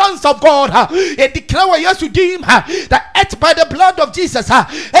of the sons of God? It declare yes to him the earth by the blood of Jesus to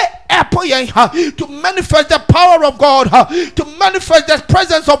manifest the power of God, to manifest the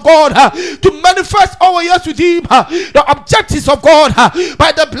presence of God, to manifest our yes with him the objectives of God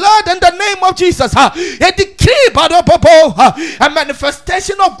by the blood and the name of Jesus. A decree by the a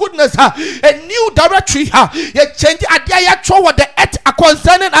manifestation of goodness, a new directory, a change toward the earth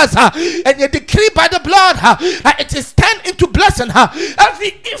concerning us, and a decree by the blood it is turned into blessing.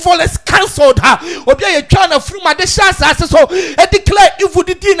 Every evil is cancelled. A declare evil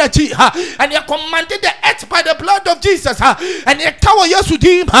the and you commanded the earth by the blood of Jesus, and you cover yes with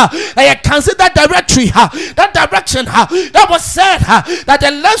him, and you cancel that directory, that direction that was said that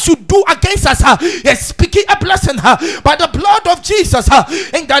the land should do against us. You're speaking a blessing by the blood of Jesus,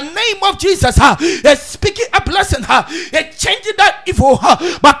 in the name of Jesus. You're speaking a blessing. You're changing that evil.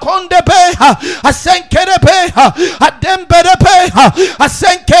 Bakonde be, asenkere be, adembere be,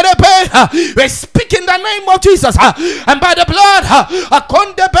 asenkere be. We're speaking the name of Jesus, and by the blood,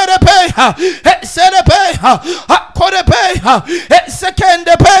 akonde be, serebe, akorebe,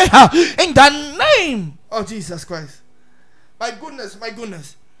 sekende be, in the name of Jesus Christ. My goodness,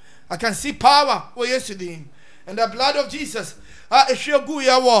 I can see power. Oh yes, today, and the blood of Jesus. If you go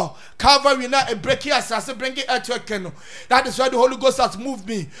your war, Calvary now a break here, bring it out to a canoe. That is why the Holy Ghost has moved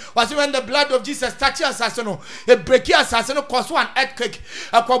me. Was when the blood of Jesus touches assassin, a break here, assassin cause one earthquake.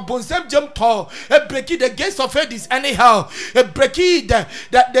 A bonsem jump tall, a break the gates of Hades anyhow, a break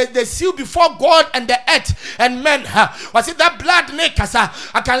the seal before God and the earth and men. Was it that blood makers?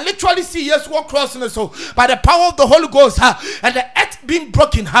 I can literally see yes walk crossing so by the power of the Holy Ghost and the earth being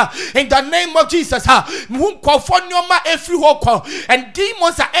broken in the name of Jesus. And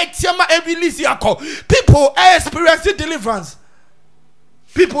demons are people are experiencing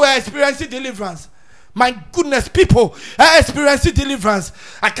deliverance. My goodness, people are experiencing deliverance.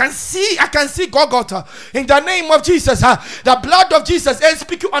 I can see Golgotha in the name of Jesus. The blood of Jesus is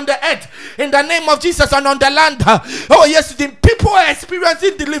speaking on the earth in the name of Jesus and on the land. Oh yes, the people are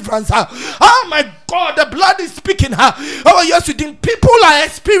experiencing deliverance. Oh my God, the blood is speaking. Oh yes, the people are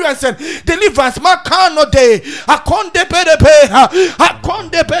experiencing deliverance. Makano de akonde berebe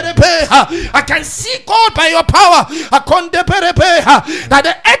akonde berebe I can see, God, by your power, that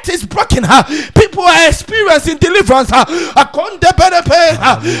the earth is broken. People are experiencing deliverance. Come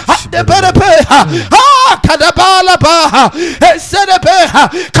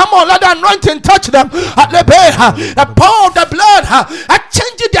on, let the anointing touch them. The power of the blood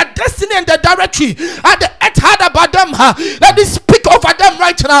changing their destiny and their directory. The earth had about them. Let it speak over them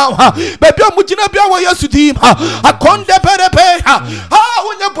right now.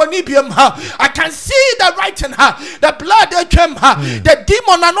 I can see the writing, the blood that came, the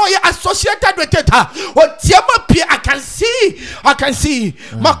demon I know associated with it. I can see.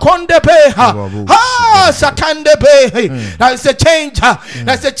 There's a change.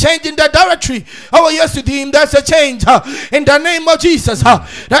 There's a change in the directory. There's a change in the name of Jesus.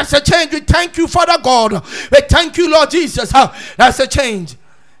 There's a change. We thank you, Father God. We thank you, Lord Jesus. There's a change.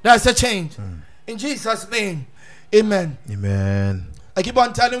 There's a change. In Jesus' name. Amen. Amen. I keep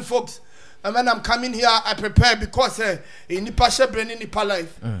on telling folks, and when I'm coming here, I prepare because in Nipa brain in Nipa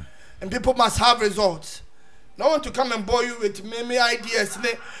life, and people must have results. I want to come and bore you with many ideas,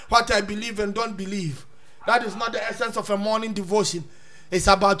 what I believe and don't believe. That is not the essence of a morning devotion. It's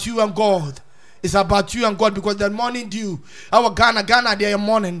about you and God. It's about you and God, because the morning dew, our Ghana, they are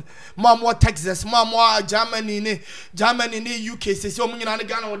morning. More Texas, more Germany, UK. So many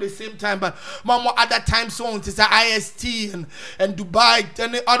Ghana at the same time, but more other time zones. It's IST and Dubai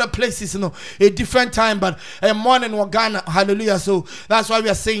and other places, a different time. But a morning or Ghana, hallelujah. So that's why we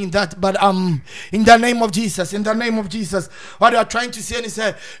are saying that. But in the name of Jesus, what we are trying to say is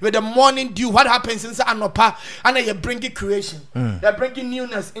with the morning dew, what happens in Anopa, and they bring creation, they're bringing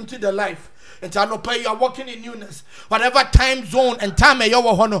newness into the life. And you are walking in newness. Whatever time zone and time you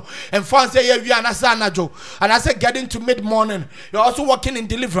are and fans say you are Nasanajo. And I say getting to mid-morning. You're also walking in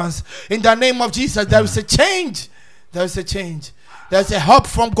deliverance. In the name of Jesus, there is a change. There is a change. There's a help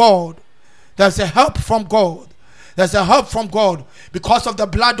from God. There's a help from God. There's a help from God because of the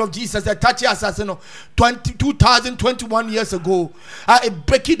blood of Jesus that touched us 2021 years ago. It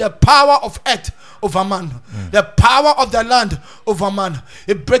breaking the power of earth over man, the power of the land over man.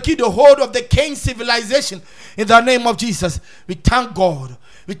 It breaking the hold of the Cain civilization in the name of Jesus. We thank God.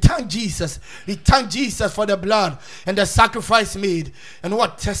 We thank Jesus. We thank Jesus for the blood and the sacrifice made. And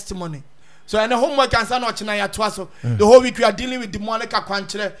what testimony. So and the homework and the whole week we are dealing with demonic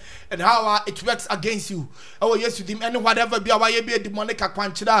akwanchire and how it works against you. Oh yes, with him and whatever be a demonic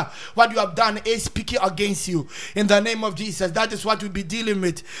akwanchire, what you have done is speaking against you. In the name of Jesus, that is what we'll be dealing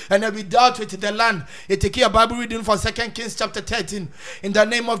with. And then we dealt with the land. It take a Bible reading for 2 Kings chapter 13. In the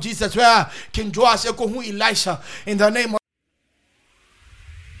name of Jesus, where King Joash who Elisha. In the name of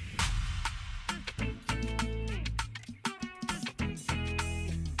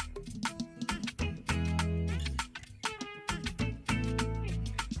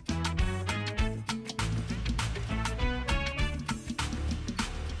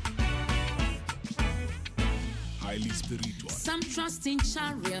Some trust in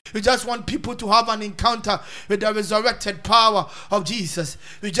chariot. We just want people to have an encounter with the resurrected power of Jesus.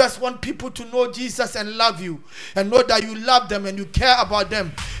 We just want people to know Jesus and love you, and know that you love them and you care about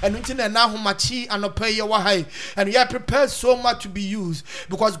them. And we are prepared so much to be used,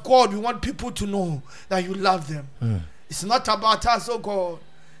 because God, we want people to know that you love them. It's not about us, oh God.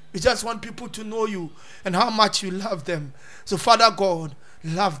 We just want people to know you and how much you love them. So Father God,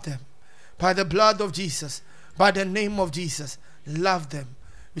 love them by the blood of Jesus. By the name of Jesus, love them.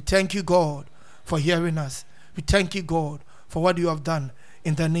 We thank you, God, for hearing us. We thank you, God, for what you have done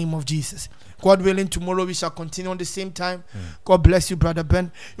in the name of Jesus. God willing, tomorrow we shall continue on the same time. God bless you, Brother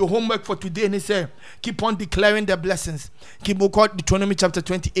Ben. Your homework for today is keep on declaring the blessings. Keep on Deuteronomy chapter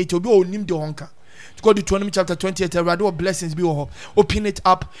 28. Go Deuteronomy chapter 28. Rather blessings be open it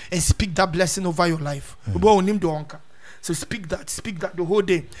up and speak that blessing over your life. So speak that the whole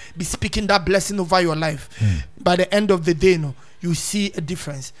day. Be speaking that blessing over your life. By the end of the day, you see a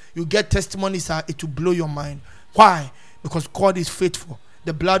difference. You get testimonies, it will blow your mind. Why? Because God is faithful.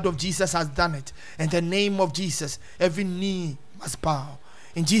 The blood of Jesus has done it. In the name of Jesus, every knee must bow.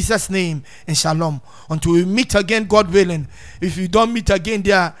 In Jesus' name, and shalom. Until we meet again, God willing. If you don't meet again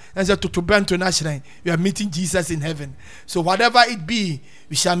there, as a Totoba International, we are meeting Jesus in heaven. So whatever it be,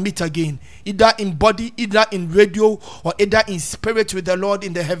 we shall meet again. Either in body, either in radio, or either in spirit with the Lord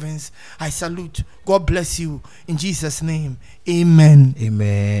in the heavens. I salute. God bless you. In Jesus' name. Amen.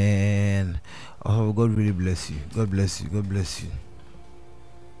 Amen. Oh, God really bless you. God bless you. God bless you.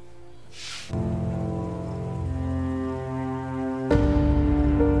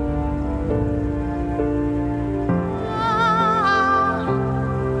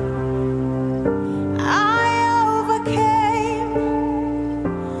 I overcame.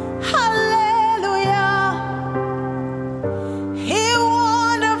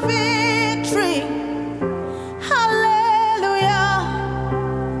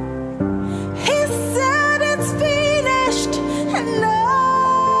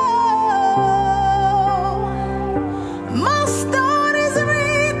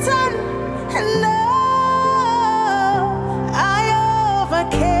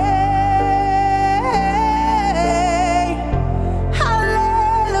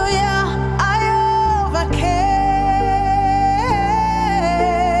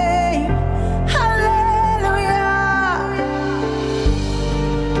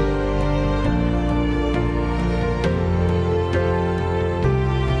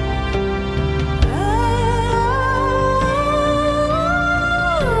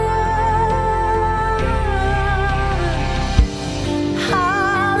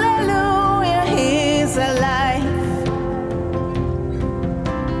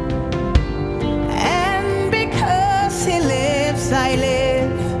 lives, I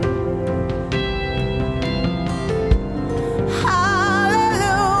live.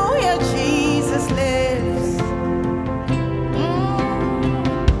 Hallelujah, Jesus lives.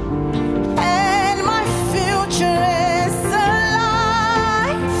 And my future is a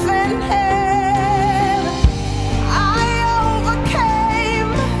life in Him. I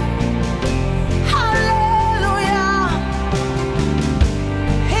overcame. Hallelujah.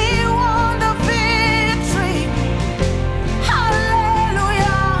 He won the victory.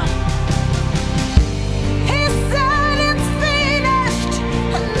 Hallelujah. He said it's finished.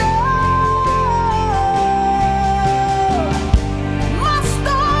 No, my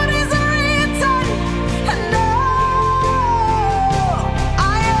story is written. No,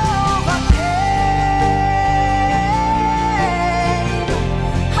 I overcame.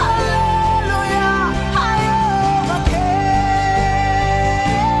 Hallelujah. I overcame.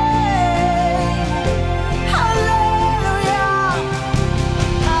 Hallelujah.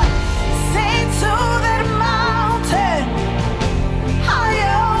 Say to that mountain, I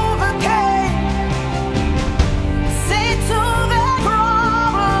overcame. Say to that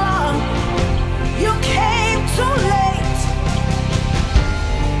problem, you came too late.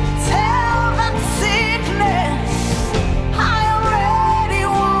 Tell that sickness, I already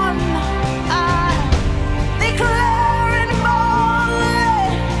won. I declare it boldly,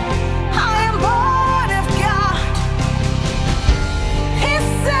 I am born of God. He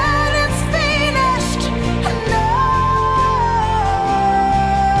said it's finished. No,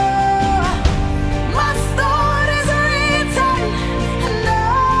 my story is written. No,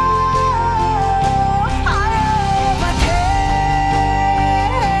 I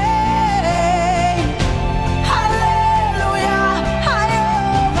overcame. Hallelujah, I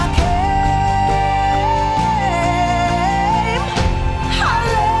overcame.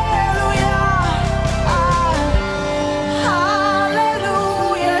 Hallelujah,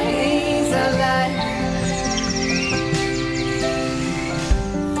 hallelujah, He's alive.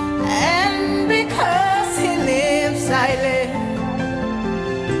 And because He lives, I live.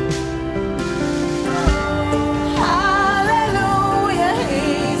 Hallelujah,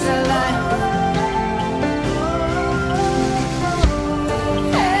 He's alive.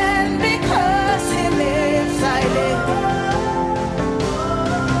 And because He lives, I live.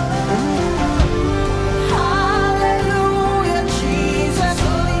 Hallelujah, Jesus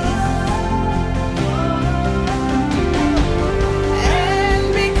lives.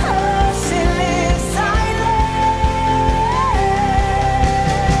 And because He lives, I live.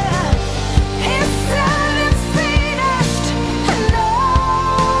 He said it's finished. No,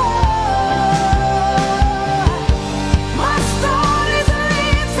 my story is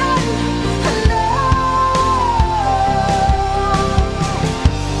written. No,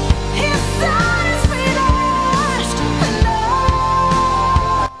 He said it's finished. No,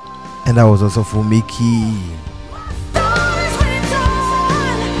 And that was also for Mickey. story is written.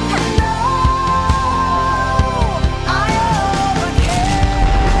 No, I overcame.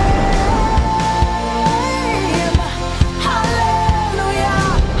 Hallelujah,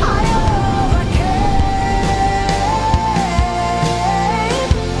 I overcame.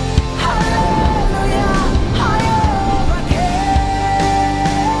 Hallelujah, I overcame.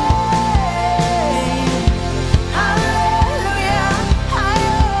 Hallelujah, I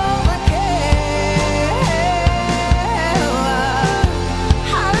overcame.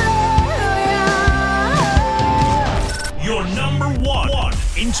 Hallelujah. Your number one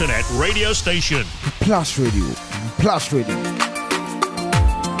internet radio station. Plus Radio. Plus Radio.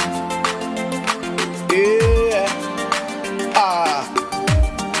 Yeah.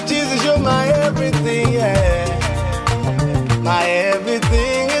 Jesus, you're my everything, yeah. My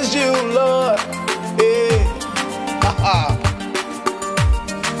everything is you, Lord. Yeah.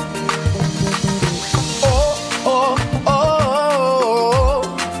 Oh, oh, oh,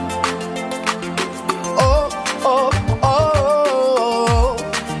 oh, oh, oh.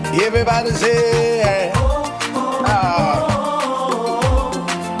 Everybody say, ah.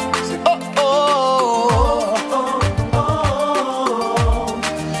 Say, oh, oh.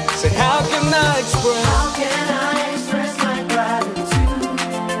 Say, how can I express my gratitude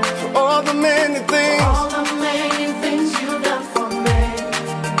for all the many things? all the many things you've done for me?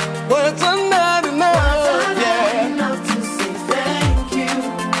 Words are not enough, yeah. Enough to say thank you.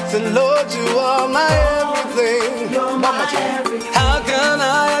 Say, Lord, you are my everything. You're One more my time. everything. How can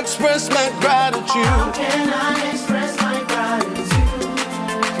I express my gratitude How can I express my gratitude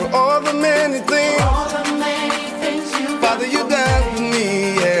for all the many things, all the many things you've Father, you done for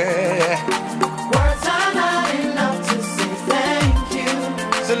me, yeah. Words are not enough to say thank you.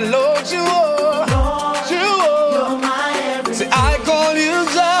 Say, Lord, you are, Lord, you you're are. my everything. Say, I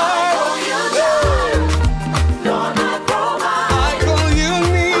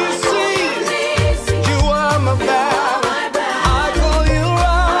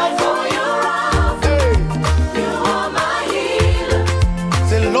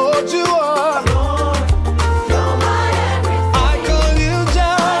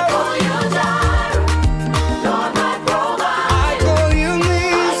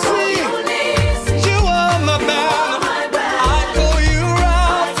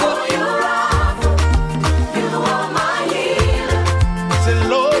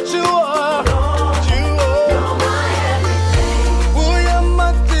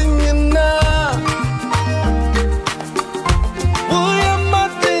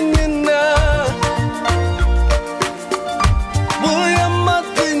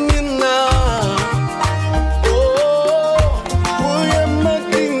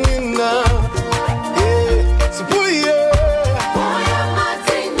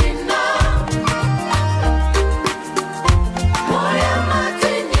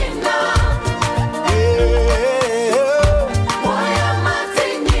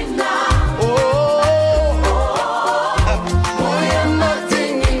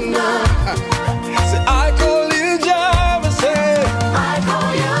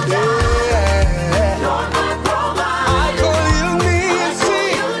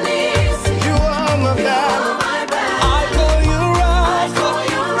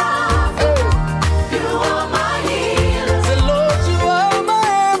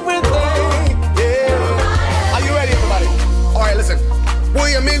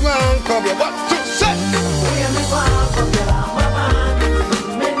me go and come here. What to say?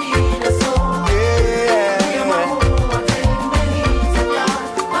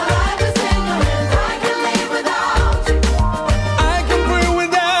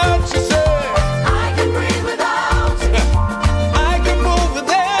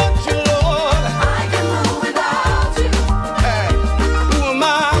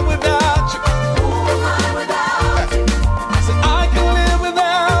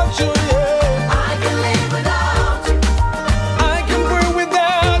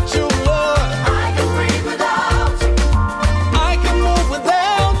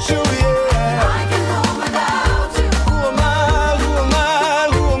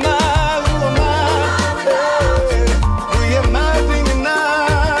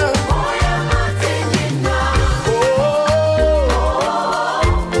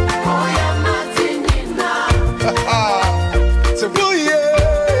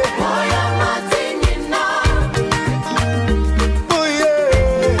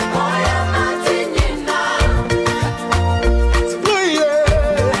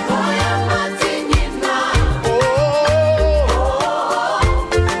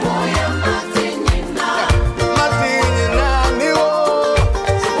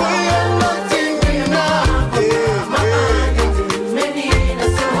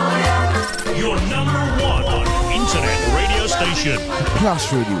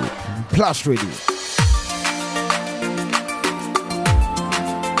 Plus Radio.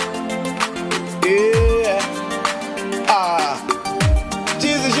 Yeah.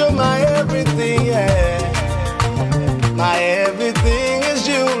 Jesus, you're my everything, yeah. My everything is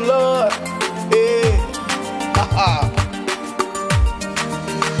you, Lord. Yeah.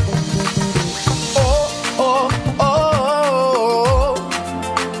 Oh, oh, oh.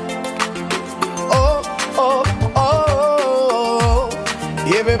 Oh, oh, oh.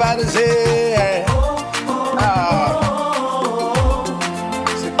 Everybody say,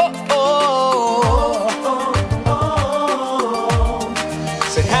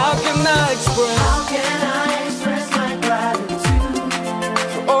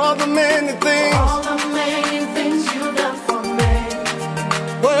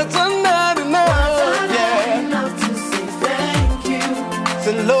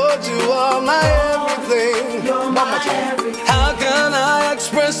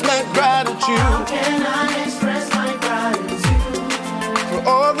 How can I express my gratitude for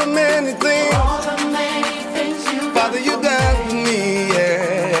all the many things, you've Father, you done for me,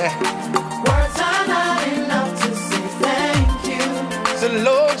 yeah. Words are not enough to say thank you. So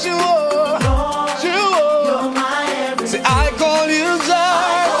Lord, you are, Lord, you're my everything. say I call you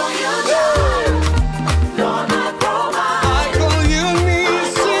Jireh. Lord, my provider. I call you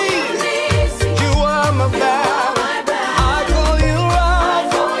Nisi. You are my battle.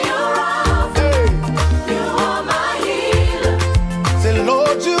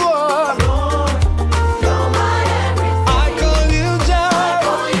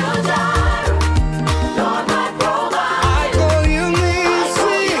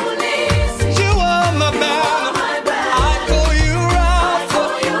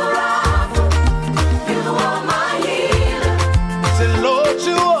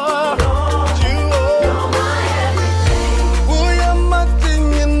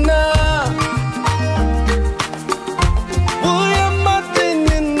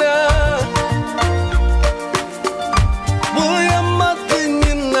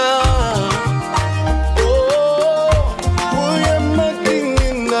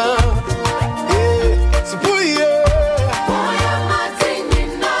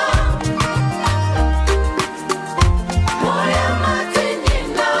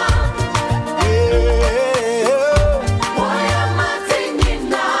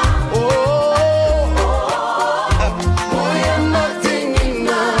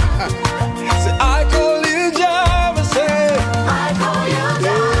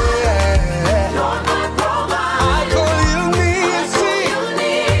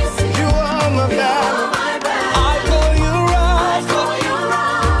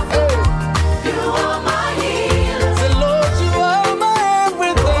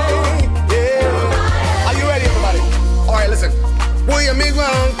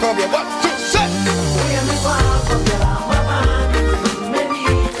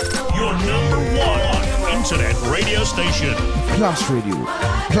 station. Plus Radio.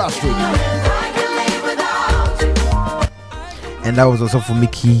 And that was also for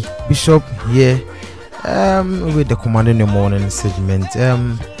Mickey Bishop here with the Command in the Morning segment.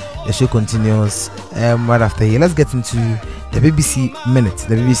 The show continues right after here. Let's get into the BBC Minute.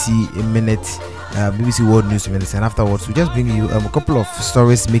 The BBC Minute BBC World News Minutes, and afterwards we just bring you a couple of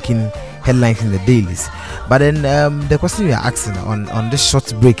stories making headlines in the dailies. But then the question we are asking on this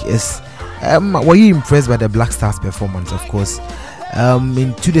short break is, were you impressed by the Black Stars performance? Of course.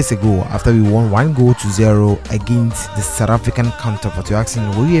 In 2 days ago, after we won 1-0 against the South African counterpart, you're asking,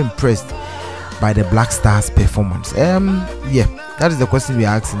 were you impressed by the Black Stars performance? Yeah, that is the question we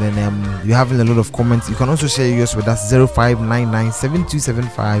are asking. And you're having a lot of comments. You can also share yours with us.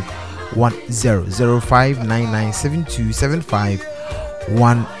 0599727510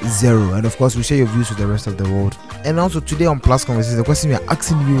 0599727510, and of course we share your views with the rest of the world. And also today on Plus Conversations, the question we are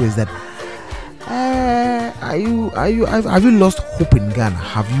asking you is that have you lost hope in Ghana?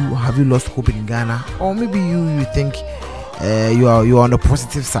 Have you lost hope in Ghana? Or maybe you think you are on the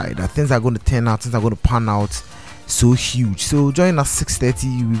positive side, that things are going to turn out, things are going to pan out so huge. So join us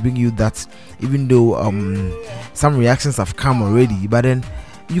 6:30. We bring you that, even though some reactions have come already, but then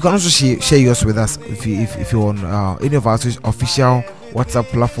you can also share yours with us. If you're on any of our official WhatsApp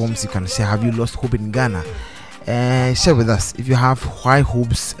platforms, you can say, have you lost hope in Ghana? Share with us if you have high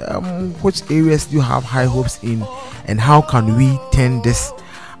hopes. Which areas do you have high hopes in, and how can we turn this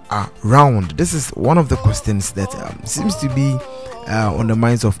around? This is one of the questions that seems to be on the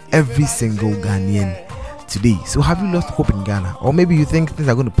minds of every single Ghanaian today. So have you lost hope in Ghana? Or maybe you think things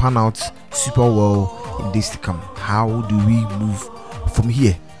are going to pan out super well in days to come. How do we move from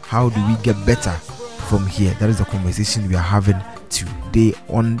here? How do we get better from here? That is the conversation we are having today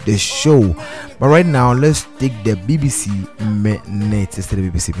on the show. But right now, let's take the BBC Minute. Let's take the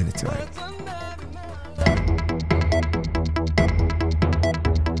BBC Minute, right?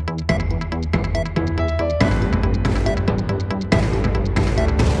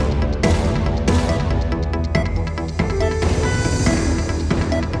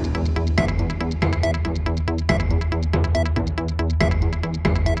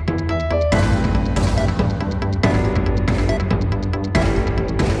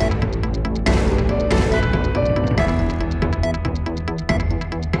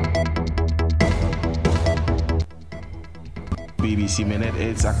 BBC Minute,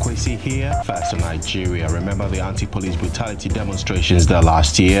 it's Akwesi here. First to Nigeria. Remember the anti-police brutality demonstrations there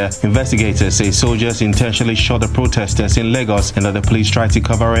last year? Investigators say soldiers intentionally shot the protesters in Lagos and that the police tried to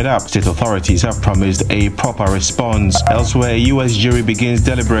cover it up. State authorities have promised a proper response. Elsewhere, a US jury begins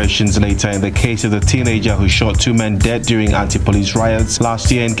deliberations later in the case of the teenager who shot 2 men dead during anti-police riots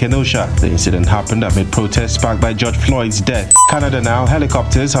last year in Kenosha. The incident happened amid protests sparked by George Floyd's death. Canada now,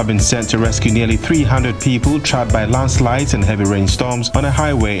 helicopters have been sent to rescue nearly 300 people trapped by landslides and heavy rainstorms on a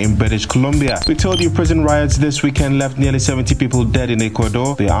highway in British Columbia. We told you prison riots this weekend left nearly 70 people dead in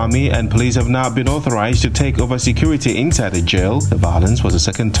Ecuador. The army and police have now been authorized to take over security inside the jail. The violence was the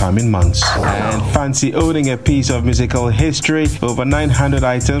second time in months. And fancy owning a piece of musical history? Over 900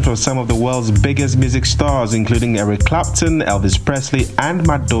 items from some of the world's biggest music stars, including Eric Clapton, Elvis Presley, and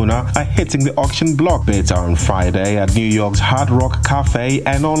Madonna, are hitting the auction block. Bids are on Friday at New York's Hard Rock Cafe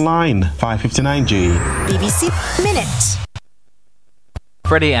and online. 5:59 BBC Minute.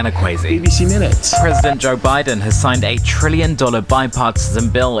 Freddie and Akwesi. BBC Minute. President Joe Biden has signed a $1 trillion bipartisan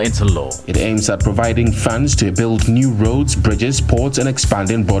bill into law. It aims at providing funds to build new roads, bridges, ports, and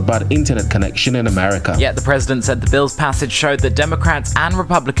expanding broadband internet connection in America. Yet the president said the bill's passage showed that Democrats and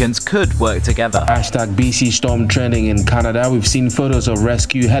Republicans could work together. #BC Storm trending in Canada. We've seen photos of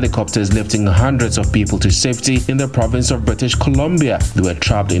rescue helicopters lifting hundreds of people to safety in the province of British Columbia. They were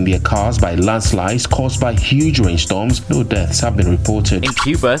trapped in their cars by landslides caused by huge rainstorms. No deaths have been reported. In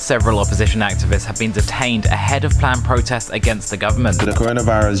Cuba, several opposition activists have been detained ahead of planned protests against the government. With the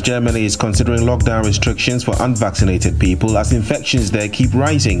coronavirus, Germany is considering lockdown restrictions for unvaccinated people as infections there keep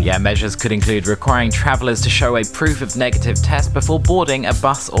rising. Yeah, measures could include requiring travelers to show a proof of negative test before boarding a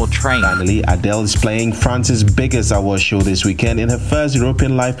bus or train. Finally, Adele is playing France's biggest award show this weekend in her first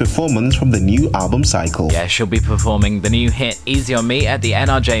European live performance from the new album cycle. Yeah, she'll be performing the new hit Easy on Me at the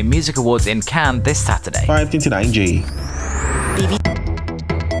NRJ Music Awards in Cannes this Saturday. 5:29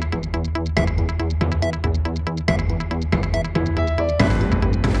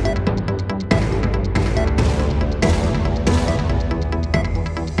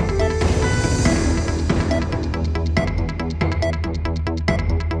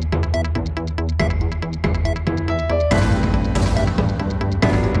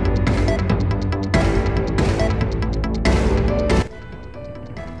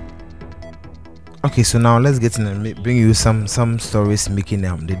 Okay, so now let's get in and bring you some stories making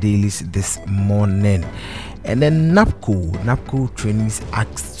the dailies this morning. And then NAPCO trainees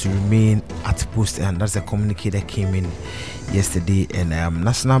asked to remain at post, and that's a communique that came in yesterday. And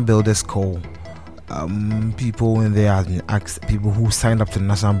National Builders Co people in there have been asked, people who signed up to the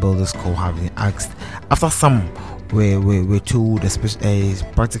National Builders Corps have been asked, after some were told, especially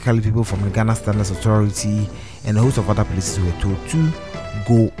practically people from the Ghana Standards Authority and a host of other places were told to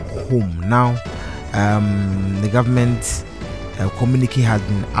go home. Now, the government communique has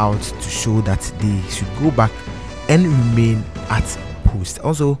been out to show that they should go back and remain at post.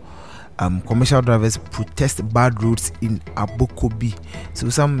 Also, commercial drivers protest bad roads in Abokobi. So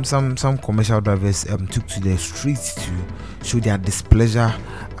some commercial drivers took to the streets to show their displeasure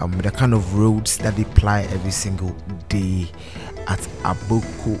with the kind of roads that they ply every single day at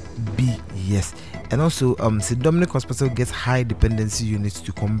Abokobi. Yes. And also, St. Dominic Hospital gets high dependency units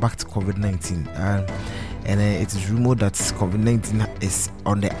to combat COVID-19. And it is rumored that COVID-19 is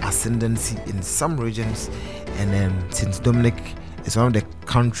on the ascendancy in some regions. And then St. Dominic is one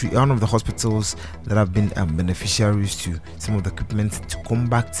of the hospitals that have been beneficiaries to some of the equipment to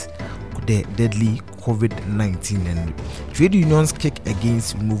combat the deadly COVID-19. And trade unions kick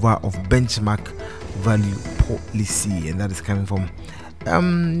against removal of benchmark value policy, and that is coming from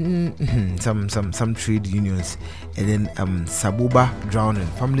some trade unions. And then Saboba drowning,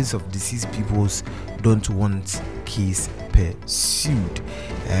 families of deceased peoples don't want case pursued.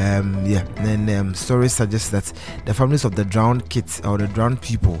 And then stories suggest that the families of the drowned kids or the drowned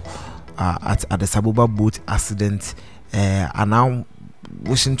people at the Saboba boat accident are now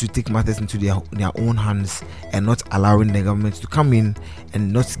wishing to take matters into their own hands and not allowing the government to come in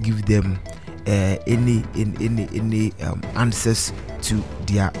and not give them any answers to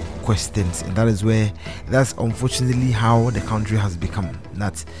their questions. And that's unfortunately how the country has become,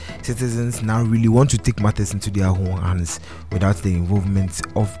 that citizens now really want to take matters into their own hands without the involvement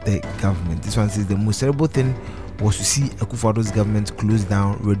of the government. This one says the most terrible thing was to see Akufo-Addo's government close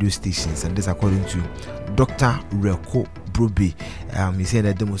down radio stations, and this according to Dr. Reko Brobe. He said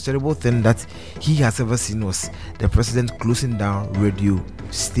that the most terrible thing that he has ever seen was the president closing down radio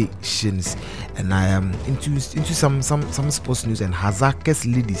stations. And I am into some sports news and Hazakes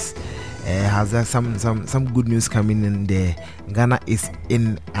ladies. Has some good news coming in there. Ghana is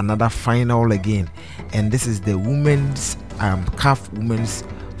in another final again, and this is the women's CAF women's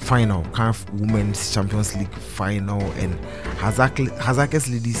final, CAF Women's Champions League final, and Hazakes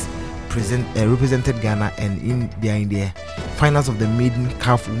ladies represented Ghana, and they are in the finals of the maiden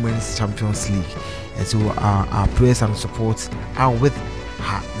CAF Women's Champions League. And so our prayers and support are with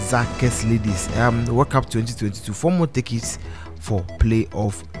Hazakes ladies. World Cup 2022, 4 more tickets for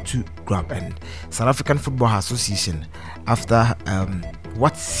playoff to grab. And South African Football Association, after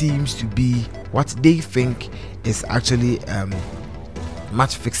what seems to be what they think is actually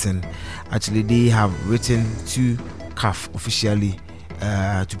match fixing, actually they have written to CAF officially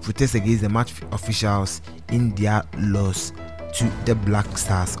to protest against the match officials in their loss to the Black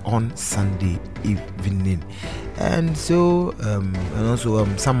Stars on Sunday evening. And so and also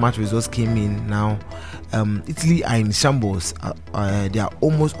some match results came in now. Italy are in shambles. They are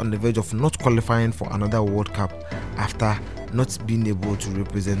almost on the verge of not qualifying for another World Cup after not being able to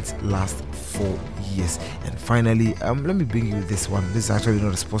represent last 4 years. And finally, let me bring you this one. This is actually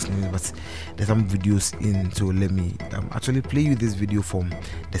not a sports news, but there's some videos in, so let me actually play you this video from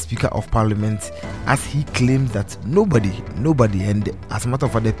the Speaker of Parliament, as he claims that nobody, and as a matter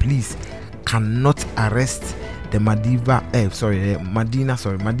of fact, the police cannot arrest the Medina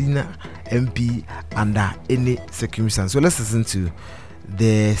MP under any circumstance. So let's listen to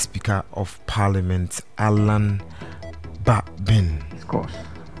the Speaker of Parliament, Alan Babin. Discourse.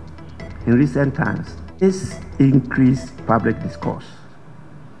 In recent times, this increased public discourse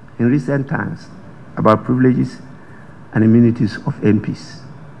in recent times about privileges and immunities of MPs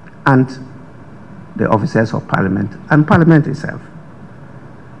and the officers of Parliament and Parliament itself.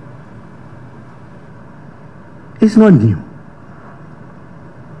 It's not new.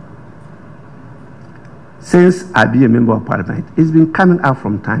 Since I be a member of Parliament, it's been coming out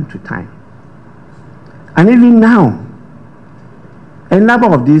from time to time. And even now, a number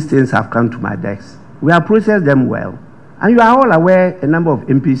of these things have come to my desk. We have processed them well. And you are all aware a number of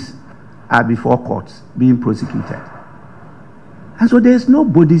MPs are before courts being prosecuted. And so there's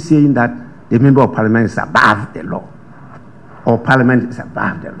nobody saying that the member of Parliament is above the law or Parliament is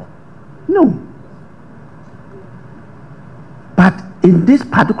above the law. No. But in this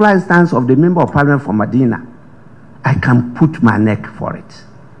particular instance of the member of Parliament for Medina, I can put my neck for it.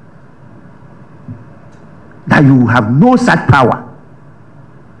 That you have no such power.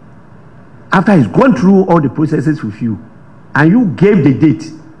 After he's gone through all the processes with you, and you gave the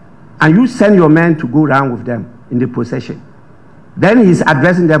date, and you send your men to go around with them in the procession, then he's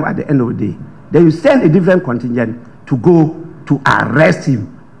addressing them at the end of the day. Then you send a different contingent to go to arrest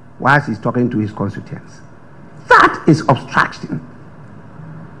him whilst he's talking to his constituents. That is obstruction.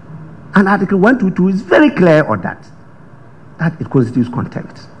 And Article 122 is very clear on that it constitutes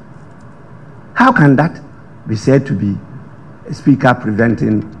contempt. How can that be said to be a speaker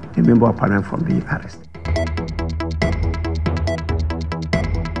preventing a member of parliament from being arrested?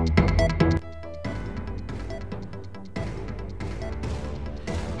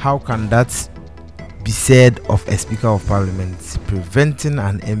 How can that be said of a speaker of parliament preventing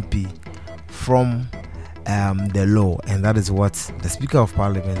an MP from the law? And that is what the speaker of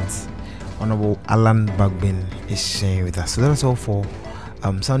parliament, Honorable Alan Bagbin, is sharing with us. So that's all for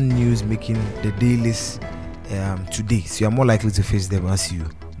some news making the dailies today. So you're more likely to face them as you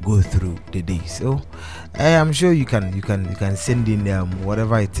go through the day. So I'm sure you can send in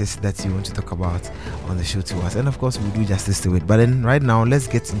whatever it is that you want to talk about on the show to us, and of course we'll do justice to it. But then right now, let's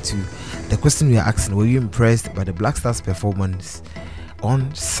get into the question we are asking. Were you impressed by the Black Stars performance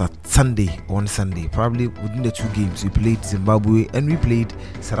on Sunday, probably within the two games? We played Zimbabwe and we played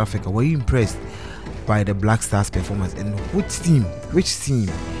South Africa. Were you impressed by the Black Stars performance, and which team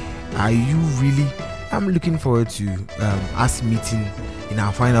are you really? I'm looking forward to us meeting in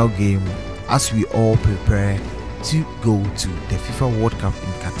our final game as we all prepare to go to the FIFA World Cup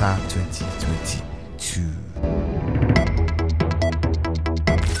in Qatar 2022.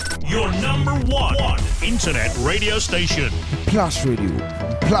 Your number one internet radio station. Plus Radio.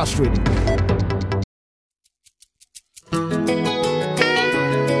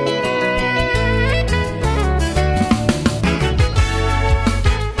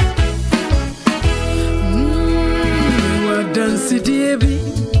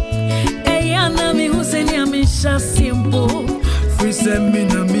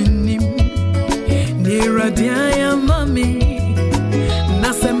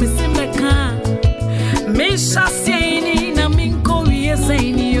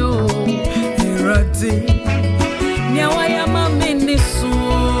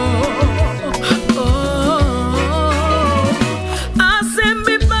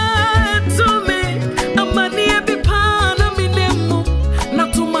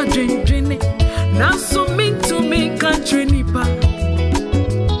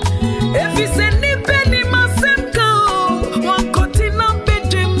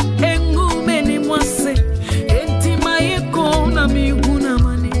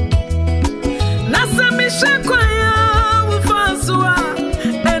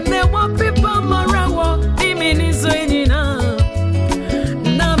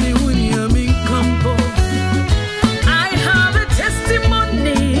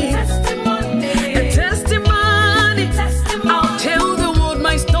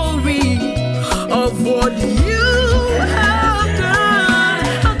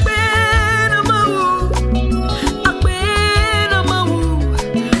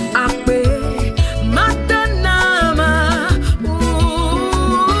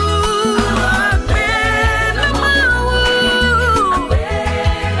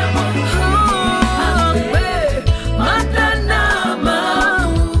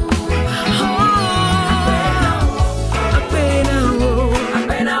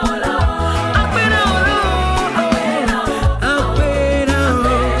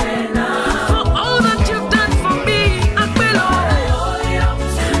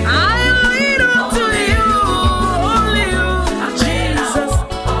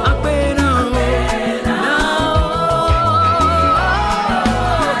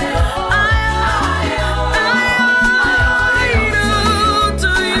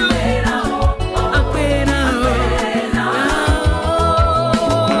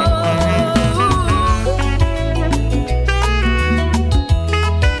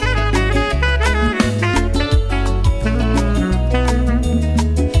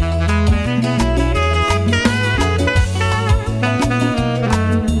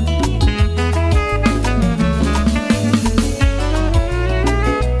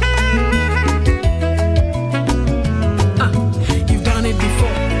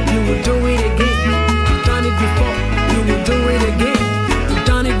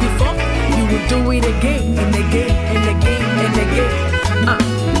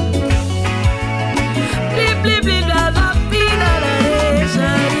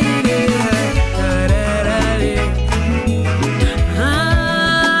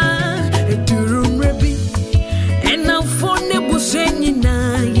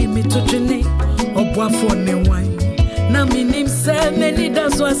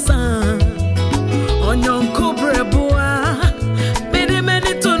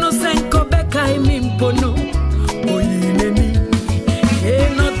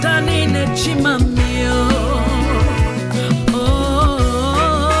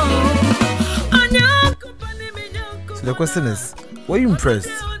 the question is, were you impressed?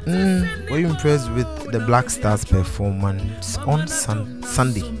 Were you impressed with the Black Stars' performance on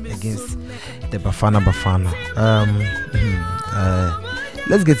Sunday against the Bafana?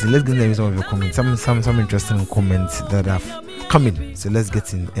 Let's get in some of your comments. Some interesting comments that have come in. So let's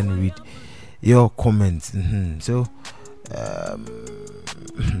get in and read your comments. So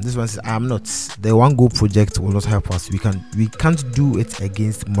this one says, I'm not. The one goal project will not help us. We can't do it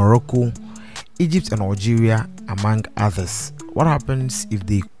against Morocco, Egypt and Algeria, among others. What happens if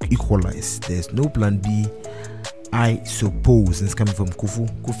they equalize? There's no plan B, I suppose. It's coming from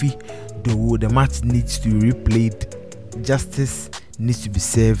Kofi. Though the match needs to be replayed, justice needs to be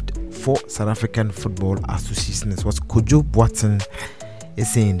served for South African Football Association. That's what Kojo Boateng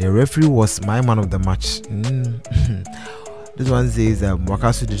is saying. The referee was my man of the match. This one says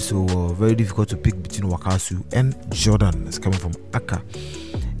Wakasu did so very difficult to pick between Wakasu and Jordan. It's coming from Aka.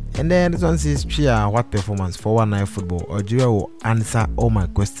 And then this one says, Chia, what performance for 419 football? Algeria will answer all my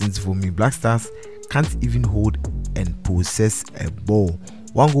questions for me. Black Stars can't even hold and possess a ball.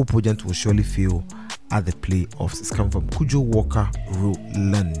 One goal project will surely fail at the playoffs. It's coming from Kujo Walker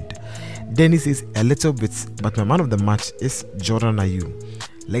Roland. Then he says, a little bit, but my man of the match is Jordan Ayew.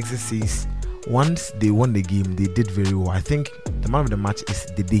 Lexi says, once they won the game, they did very well. I think the man of the match is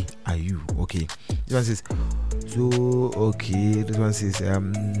Dede Ayew. Okay. This one says, this one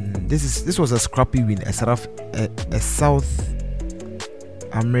says, this was a scrappy win. A South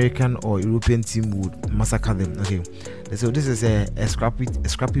American or European team would massacre them. Okay. So this is a scrappy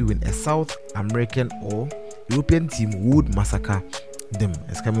win. A South American or European team would massacre them.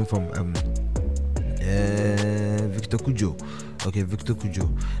 It's coming from Victor Kujo. Okay, Victor Kujo.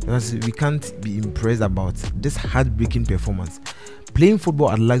 We can't be impressed about this heartbreaking performance. Playing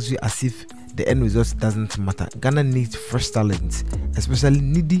football at luxury as if the end result doesn't matter. Ghana needs fresh talent, especially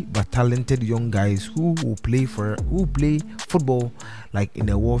needy but talented young guys who play football like in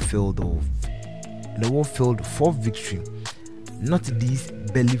a war field for victory. Not these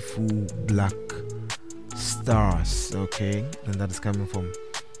bellyful Black Stars. Okay, and that is coming from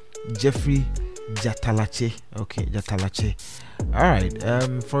Jeffrey Jatalache. Okay, Jatalache.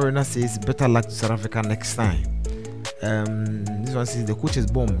 Alright, Foreigner says better luck to South Africa next time. This one says the coach is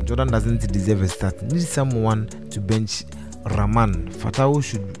bomb. Jordan doesn't deserve a start. Needs someone to bench Raman. Fatau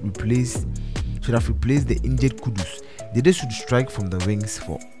should have replaced the injured Kudus. They should strike from the wings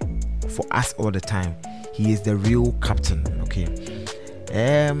for us all the time. He is the real captain. Okay.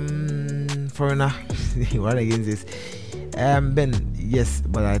 Foreigner what again says Ben, yes,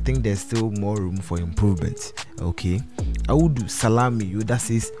 but I think there's still more room for improvement. Okay. Audu Salami Yoda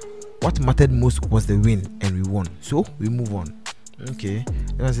says what mattered most was the win and we won, so we move on. Okay.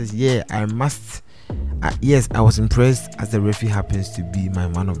 Yoda says yes, I was impressed as the referee happens to be my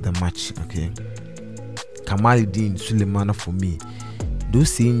man of the match. Okay. Kamaluddin Suleimana for me. Those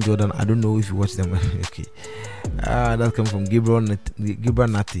seeing Jordan, I don't know if you watch them. Okay. That comes from Gabriel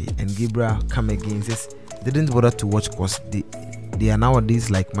Nati, and Gabriel come again says they didn't bother to watch because they are nowadays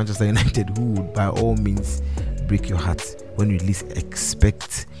like Manchester United, who would by all means break your heart when you least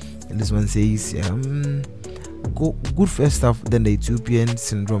expect. And this one says good first half, then the Ethiopian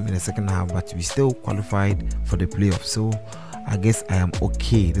syndrome in the second half, but we still qualified for the playoffs, so I guess I am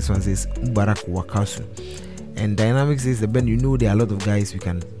okay. This one says Mubarak Wakasu. And Dynamic says, Ben, you know there are a lot of guys we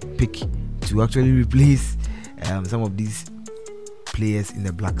can pick to actually replace some of these players in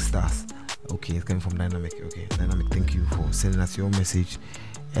the Black Stars. Okay, it's coming from Dynamic. Okay, Dynamic, thank you for sending us your message.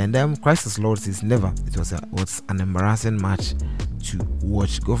 And Christus Lord says, never. It was an embarrassing match to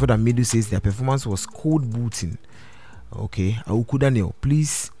watch. Godfrey Amidu says their performance was cold booting. Okay, Auku Daniel,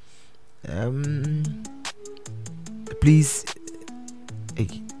 please.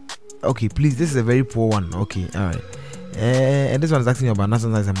 Okay, please, this is a very poor one. Okay, all right. And this one is asking about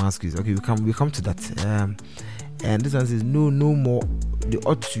national and masks. Okay, we come to that. And this one says no more. They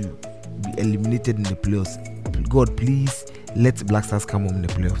ought to be eliminated in the playoffs. God, please let Black Stars come home in the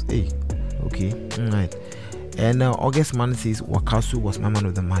playoffs. Hey, okay, all right. And August Man says Wakasu was my man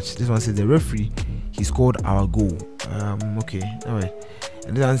of the match. This one says the referee, he scored our goal. Okay, all right.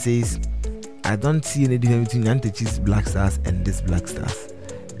 And this one says I don't see any difference between Nantechi's Black Stars and this Black Stars.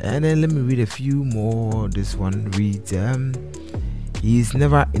 And then let me read a few more. This one reads he is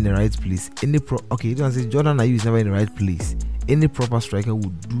never in the right place. Okay, this one says Jordan Ayew is never in the right place. Any proper striker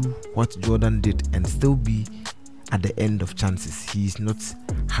would do what Jordan did and still be at the end of chances. He is not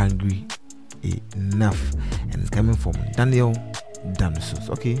hungry enough. And it's coming from Daniel Dansos.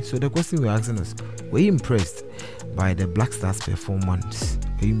 Okay, so the question we're asking is, were you impressed by the Black Stars performance?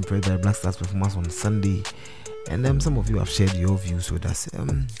 Were you impressed by the Black Stars performance on Sunday? And some of you have shared your views with us.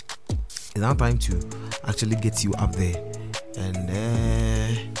 it's now time to actually get you up there.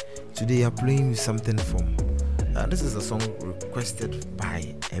 And today I'm playing something from this is a song requested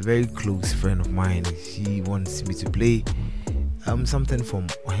by a very close friend of mine. She wants me to play something from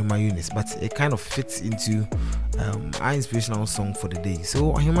Ohima Eunice, but it kind of fits into our inspirational song for the day.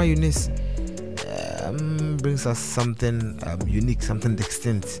 So Ohima Eunice brings us something unique, something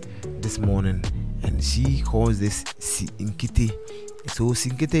distinct this morning, and she calls this Sinkete. So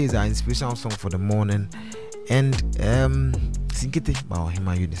Sinkete is our inspirational song for the morning, and Sinkete by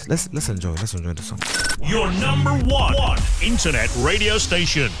Ohima Eunice. Let's enjoy the song. Your number one internet radio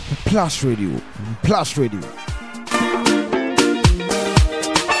station. Plus Radio.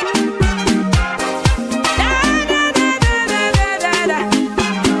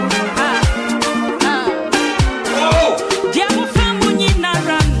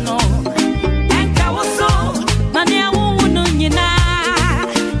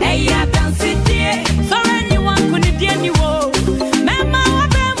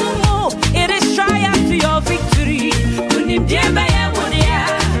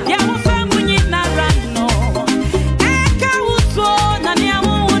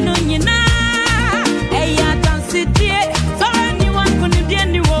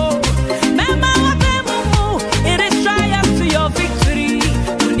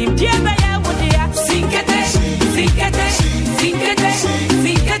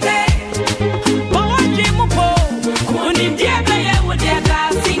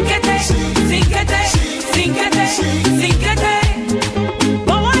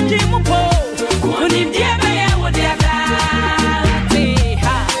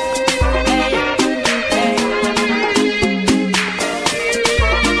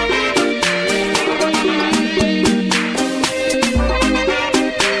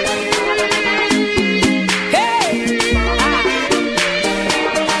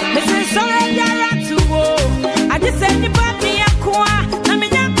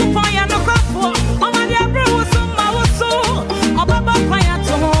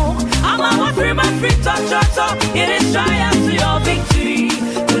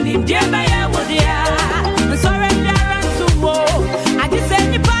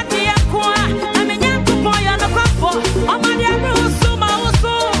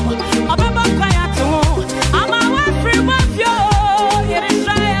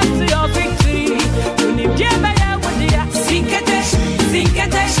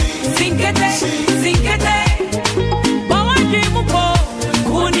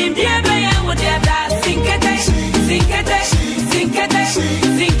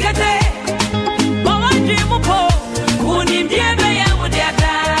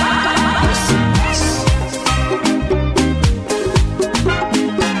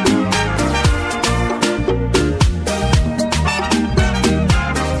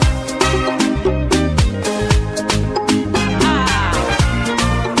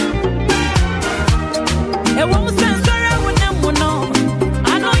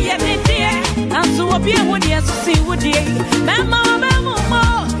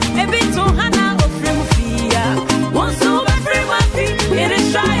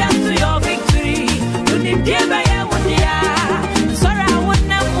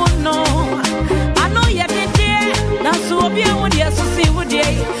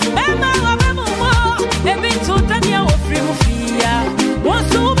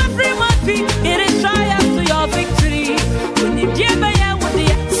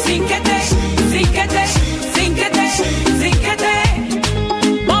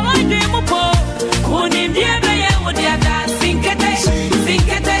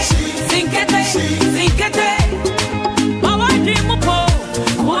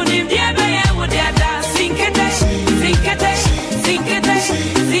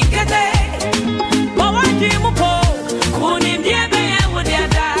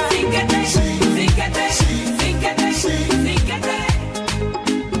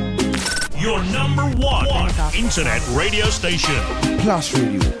 Internet radio station. Plus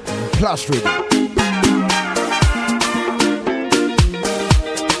Radio. Your number one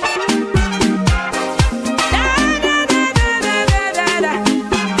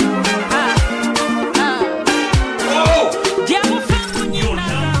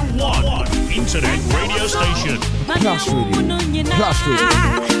internet radio station.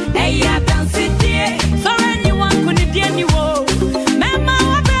 Plus Radio.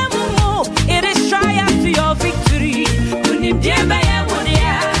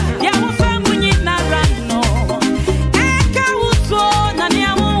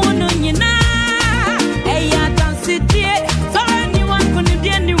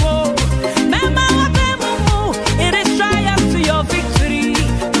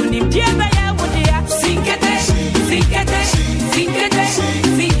 Yeah,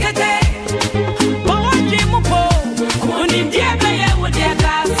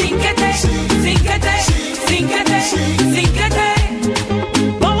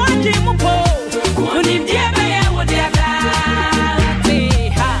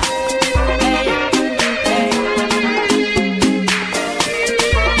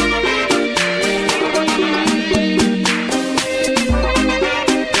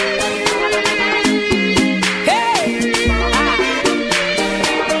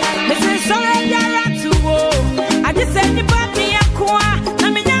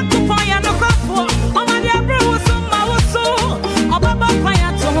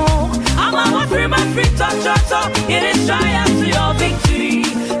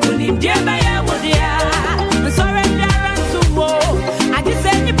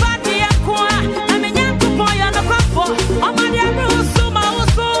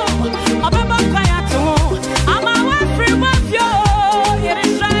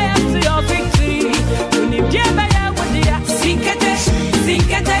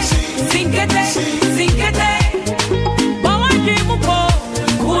 zinkete, zinkete. Bawa dream po,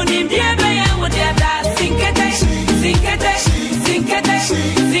 kunim diebe ya wodiada, zinkete, zinkete, zinkete,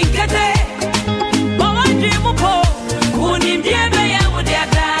 zinkete. Bawa dream po, kunim diebe ya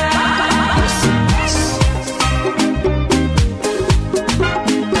wodiada.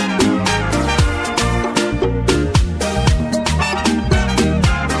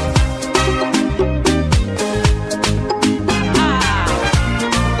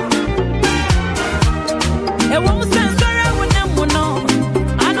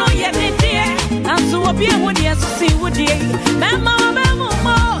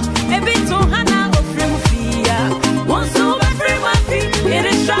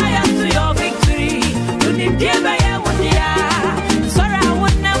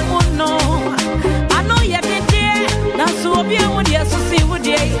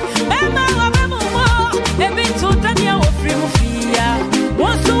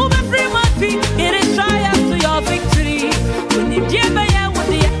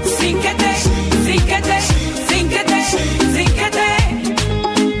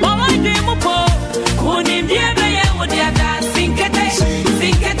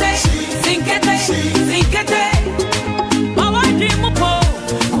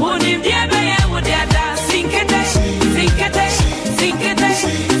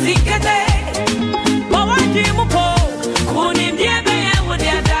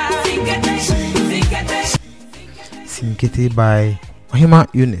 Sinkete by Ohima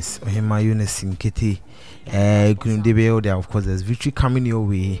Eunice. Ohima Eunice Sinkete. There, of course, there's victory coming your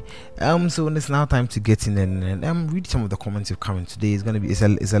way. So it's now time to get in and read some of the comments you've come in today. It's gonna be it's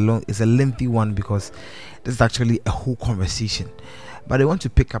a lengthy one because this is actually a whole conversation. But I want to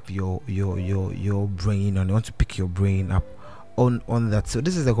pick up your brain, and I want to pick your brain up on that. So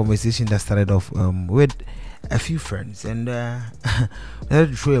this is a conversation that started off with a few friends, and I had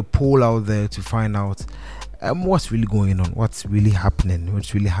to throw a poll out there to find out what's really going on, what's really happening,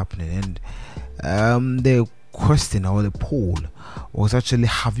 and the question or the poll was actually: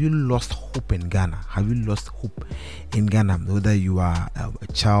 have you lost hope in Ghana? Have you lost hope in Ghana? Whether you are a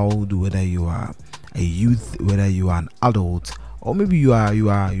child, whether you are a youth, whether you are an adult, or maybe you are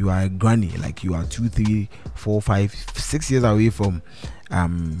a granny, like you are 2, 3, 4, 5, 6 years away from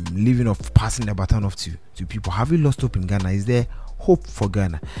living of passing the baton off to people. Have you lost hope in Ghana? Is there hope for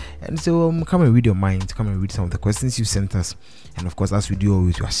Ghana? And so come and read your mind, come and read some of the questions you sent us, and of course, as we do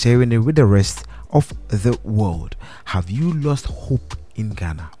always, we are sharing it with the rest of the world. Have you lost hope in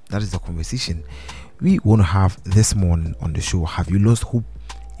Ghana? That is the conversation we want to have this morning on the show. Have you lost hope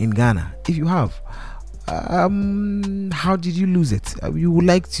in Ghana? If you have, how did you lose it? We would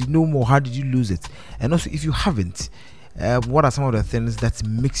like to know more. How did you lose it? And also, if you haven't, what are some of the things that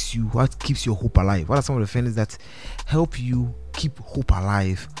what keeps your hope alive? What are some of the things that help you keep hope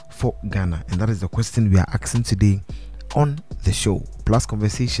alive for Ghana? And that is the question we are asking today on the show. Plus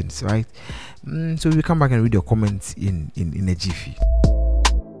conversations, right? So we come back and read your comments in a jiffy.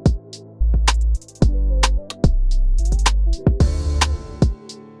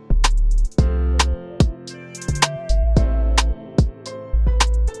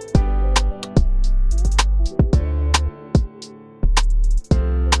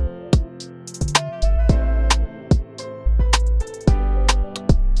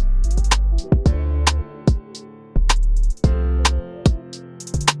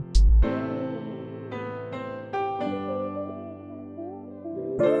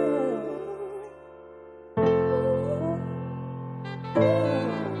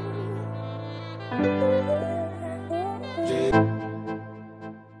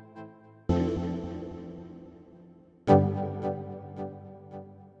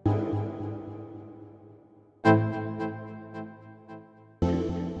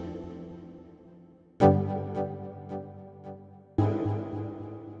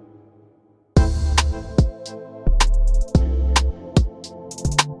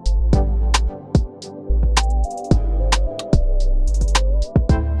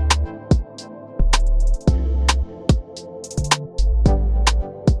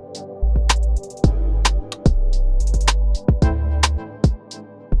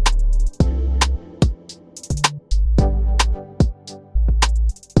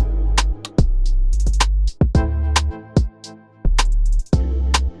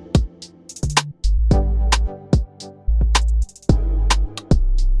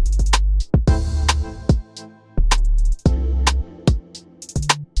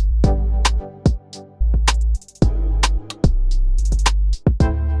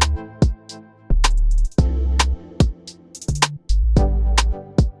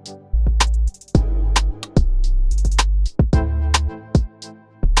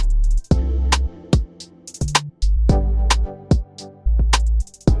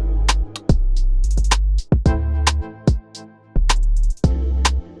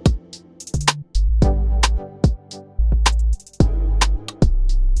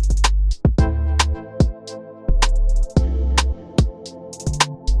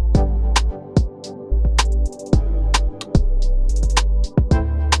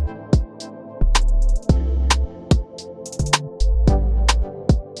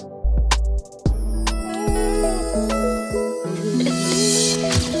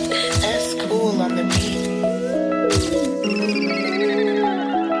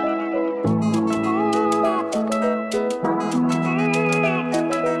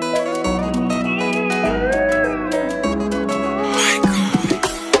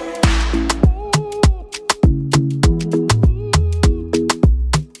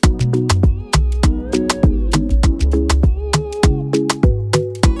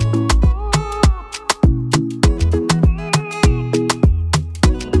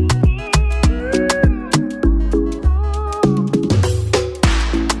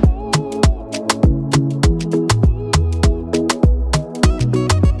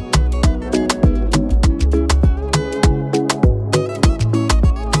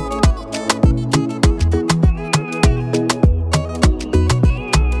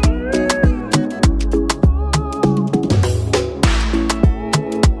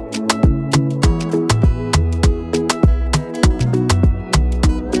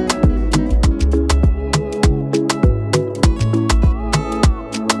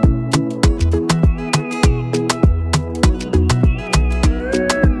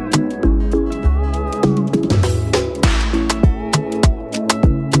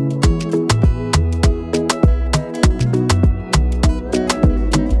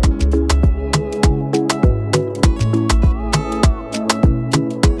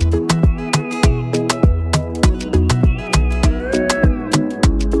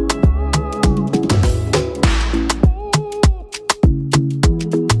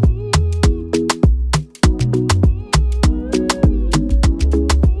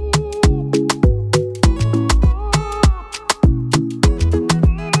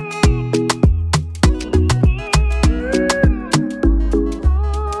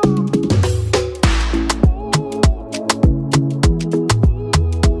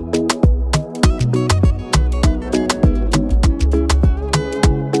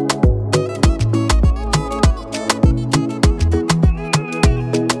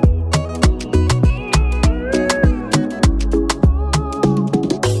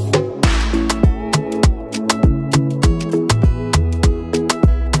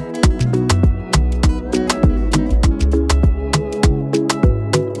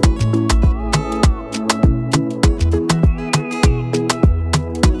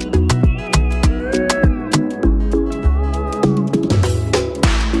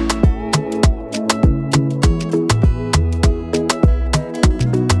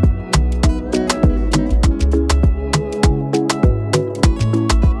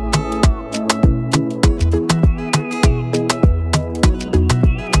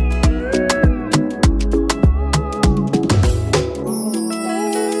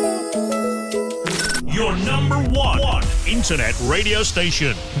 internet radio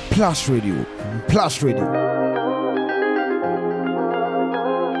station. Plus Radio. Plus Radio.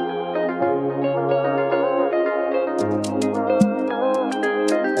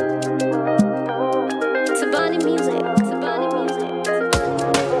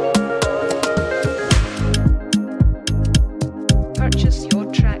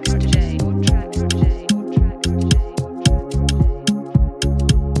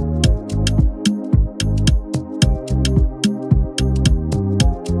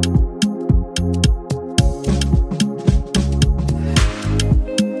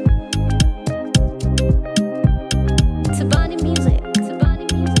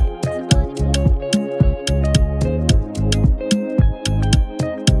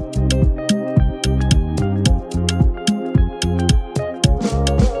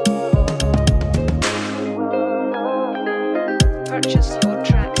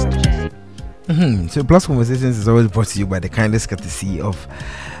 So Plus Conversations is always brought to you by the kindest courtesy of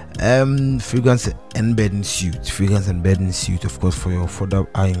Fragrance and Bedding Suit. Fragrance and Bedding Suit, of course, for your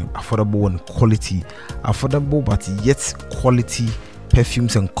affordable and quality, affordable but yet quality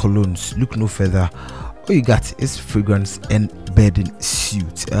perfumes and colognes. Look no further. All you got is Fragrance and Bedding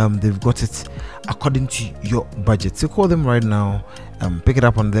Suit. They've got it according to your budget. So call them right now. Pick it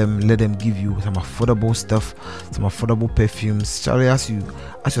up on them. Let them give you some affordable stuff, some affordable perfumes. Charlie, as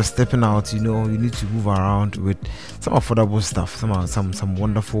you're stepping out, you need to move around with some affordable stuff, some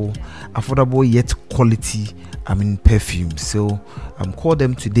wonderful, affordable yet quality. Perfumes. So call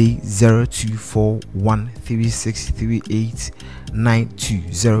them today. 0241 3638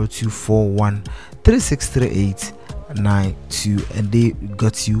 92 0241 3638 92, and they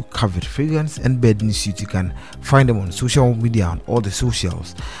got you covered. Fragrance and Bedding Suit. You can find them on social media on all the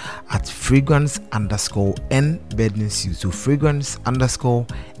socials at fragrance_n bedding suit. So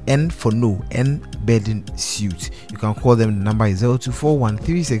fragrance_n for no n bedding suit. You can call them. The number is 0241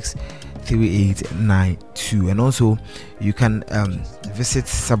 363892, and also you can visit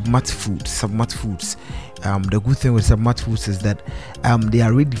Submat Foods. The good thing with Submat Foods is that they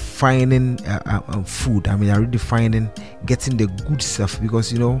are redefining food. They are redefining getting the good stuff,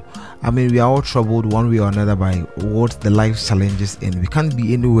 because we are all troubled one way or another by what the life challenges, and we can't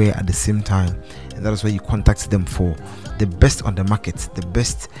be anywhere at the same time. And that is why you contact them for the best on the market, the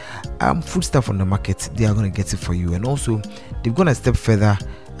best food stuff on the market. They are going to get it for you, and also they've gone a step further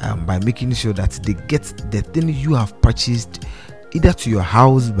by making sure that they get the thing you have purchased either to your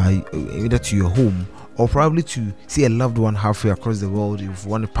house, either to your home, or probably to see a loved one halfway across the world. If you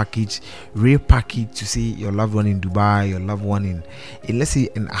want a package, repackage to see your loved one in Dubai, your loved one in let's say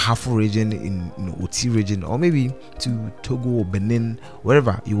in Ahafo region, in Oti region, or maybe to Togo or Benin,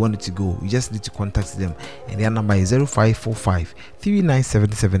 wherever you want it to go. You just need to contact them, and their number is 0545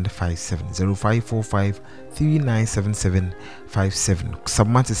 397757 0545 397757.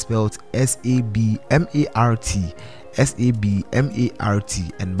 Submat is spelled SABMART,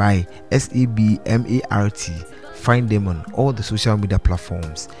 and by SABMART. Find them on all the social media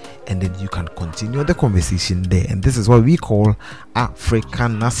platforms, and then you can continue the conversation there. And this is what we call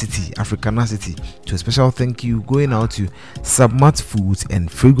Africanacity. To a special thank you going out to Submat Foods and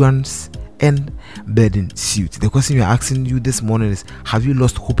Fragrance and Bedding Suit. The question we are asking you this morning is: have you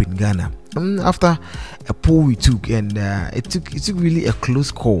lost hope in Ghana? After a poll we took, and it took really a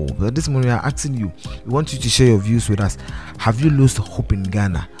close call. But this morning we are asking you. We want you to share your views with us. Have you lost hope in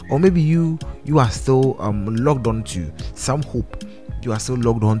Ghana? Or maybe you are still logged on to some hope. You are still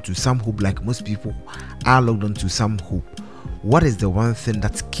logged on to some hope, like most people are logged on to some hope. What is the one thing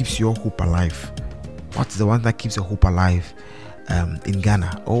that keeps your hope alive? What's the one that keeps your hope alive in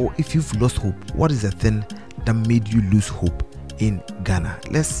Ghana? Or if you've lost hope, what is the thing that made you lose hope in Ghana?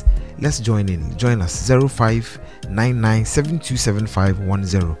 Let's join us.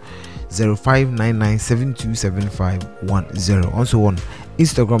 0599727510 0599727510. Also on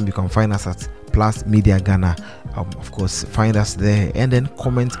Instagram you can find us at Plus Media Ghana. Of course, find us there, and then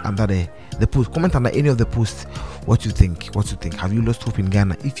comment under the post. Comment under any of the posts what you think. Have you lost hope in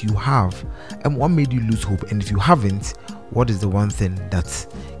Ghana? If you have, what made you lose hope? And if you haven't, what is the one thing that's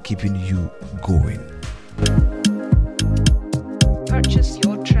keeping you going? Purchase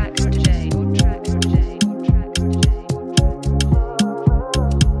your tracks today.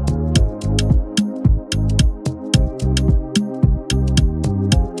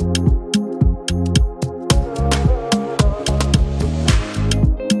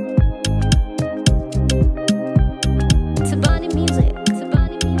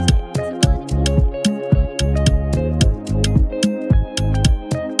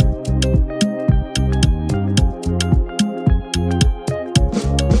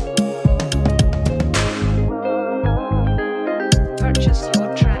 Purchase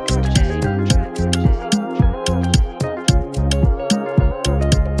your tracks today.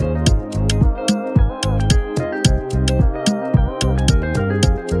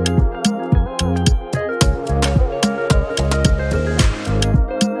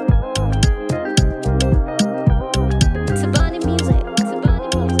 Tabani music.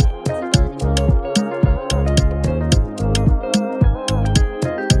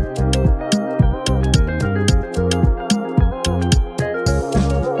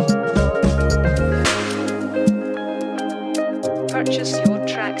 Purchase your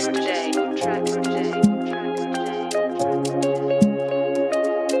tracks today.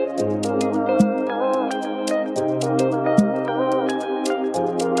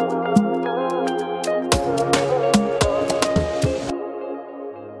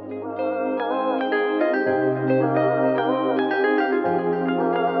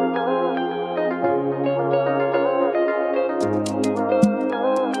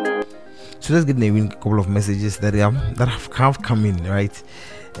 So let's get a couple of messages that have come in, right?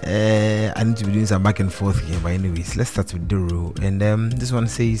 I need to be doing some back and forth here, but anyways, let's start with Doro. And this one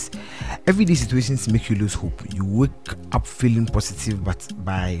says, everyday situations make you lose hope. You wake up feeling positive, but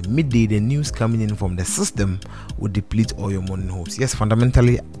by midday, the news coming in from the system will deplete all your morning hopes. Yes,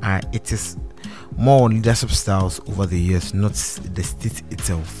 fundamentally, it is more on leadership styles over the years, not the state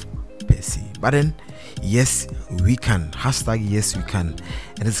itself per se. But then, yes, we can. Hashtag yes, we can.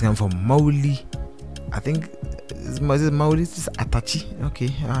 And it's come from Mauli. I think it's Mauli. It's Atachi. Okay.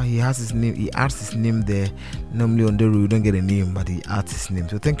 He has his name. He adds his name there. Normally on the road, you don't get a name, but he adds his name.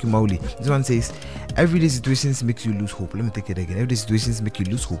 So thank you, Mauli. This one says, everyday situations make you lose hope. Let me take it again. Everyday situations make you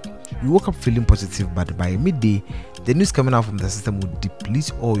lose hope. You woke up feeling positive, but by midday, the news coming out from the system will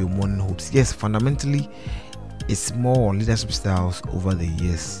deplete all your morning hopes. Yes, fundamentally, it's more on leadership styles over the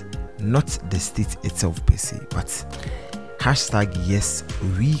years, not the state itself per se. But hashtag yes,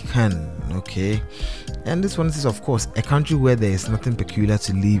 we can. Okay. And this one is, of course, a country where there is nothing peculiar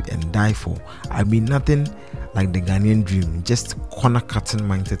to live and die for. I mean, nothing like the Ghanaian dream, just corner cutting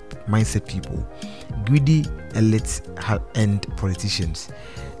mindset people, greedy elites and politicians,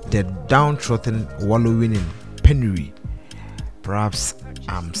 the downtrodden wallowing in penury. Perhaps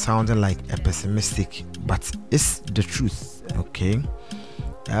I'm sounding like a pessimistic, but it's the truth. Okay.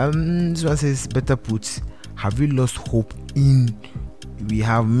 This one says, better put, have you lost hope in we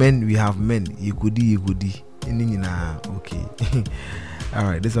have men? Yegudi. Okay. All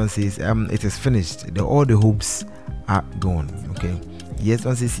right. This one says, it is finished. All the hopes are gone. Okay. Yes.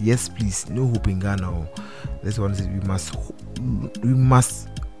 One says, yes, please. No hope in Ghana. This one says, we must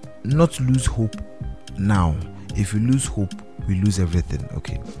not lose hope now. If we lose hope, we lose everything.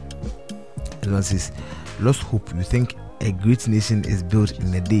 Okay. This one says, lost hope. You think a great nation is built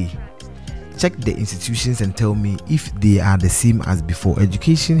in a day? Check the institutions and tell me if they are the same as before.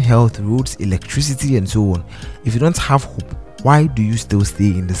 Education, health, roads, electricity, and so on. If you don't have hope, why do you still stay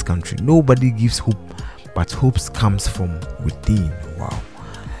in this country? Nobody gives hope, but hope comes from within. Wow.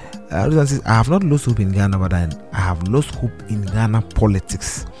 Says, I have not lost hope in Ghana, but I have lost hope in Ghana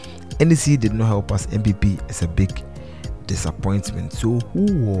politics. NDC did not help us. MPP is a big disappointment. So who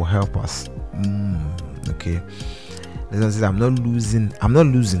will help us? Okay. Says, I'm not losing.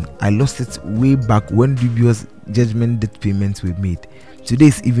 I lost it way back when dubious judgment debt payments were made. Today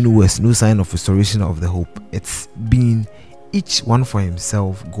is even worse. No sign of restoration of the hope. It's been each one for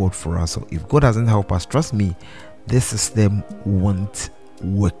himself, God for us. So if God doesn't help us, trust me, this system won't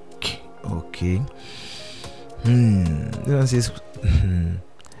work. Okay. Says,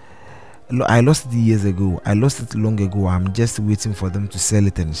 I lost it years ago. I lost it long ago. I'm just waiting for them to sell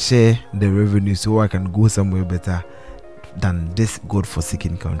it and share the revenue so I can go somewhere better than this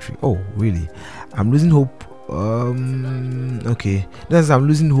God-forsaken country. Oh, really? I'm losing hope. Okay. I'm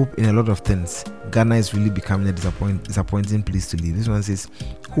losing hope in a lot of things. Ghana is really becoming a disappointing place to live. This one says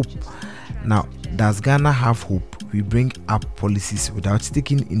hope. Now, does Ghana have hope? We bring up policies without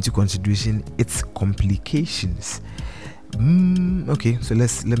taking into consideration its complications. Okay, so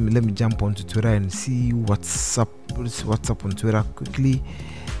let me jump onto Twitter and see what's up on Twitter quickly.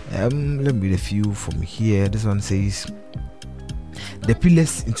 Let me read a few from here. This one says, the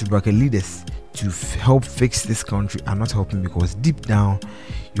pillars into bracket leaders to help fix this country are not helping, because deep down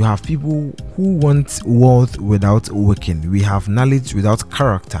you have people who want wealth without working. We have knowledge without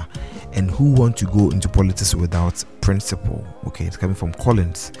character, and who want to go into politics without principle. Okay, it's coming from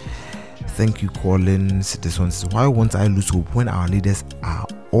Collins. Thank you, Collins. This one says, why won't I lose hope when our leaders are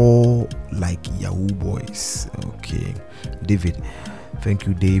all like Yahoo boys? Okay, David. Thank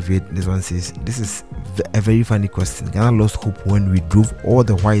you, David. This one says, this is a very funny question. Ghana lost hope when we drove all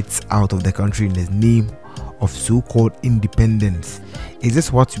the whites out of the country in the name of so-called independence. Is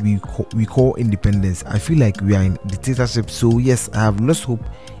this what we call independence? I feel like we are in dictatorship. So yes, I have lost hope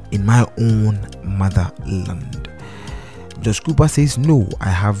in my own motherland. Josh Cooper says, no, I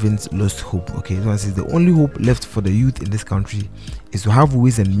haven't lost hope. Okay, this one says the only hope left for the youth in this country is to have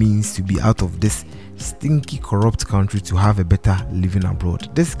ways and means to be out of this stinky, corrupt country, to have a better living abroad.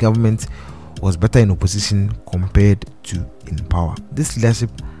 This government was better in opposition compared to in power. This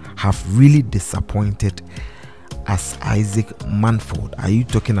leadership have really disappointed us. Isaac Manford, are you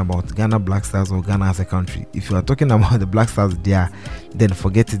talking about Ghana Black Stars or Ghana as a country? If you are talking about the Black Stars there, then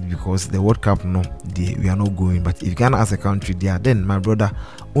forget it, because the World Cup, no, we are not going. But if Ghana as a country there, then my brother,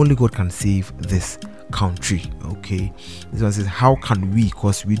 only God can save this country. Okay, this one says, how can we,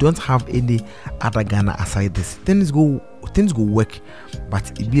 because we don't have any other Ghana aside this. Things go work,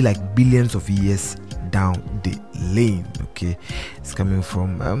 but it be like billions of years down the lane. Okay, it's coming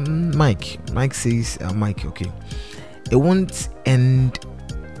from Mike. Mike says, Mike, okay, it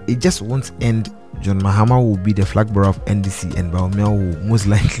just won't end. John Mahama will be the flag bearer of NDC, and Baumia will most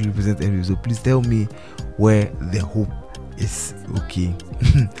likely represent NDC. So please tell me where the hope is. Okay.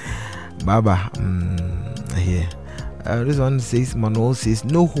 Baba, here. This one says, Manuel says,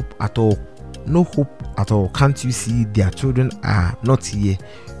 no hope at all. No hope at all. Can't you see their children are not here?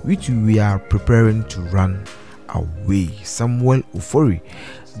 We are preparing to run away. Samuel Ufori,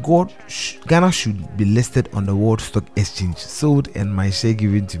 Ghana should be listed on the World Stock Exchange, sold and my share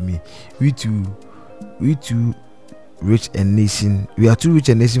given to me. We too rich a nation. We are too rich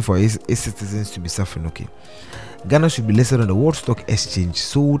a nation for its citizens to be suffering. Okay, Ghana should be listed on the World Stock Exchange,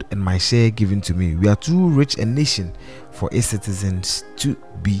 sold and my share given to me. We are too rich a nation for its citizens to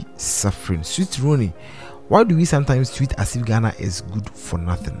be suffering. Sweet Ronnie, why do we sometimes treat as if Ghana is good for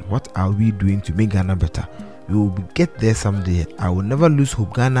nothing? What are we doing to make Ghana better? We will get there someday. I will never lose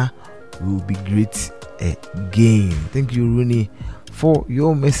hope. Ghana will be great again. Thank you, Rooney, for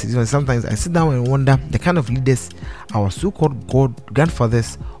your message. Sometimes I sit down and wonder the kind of leaders our so-called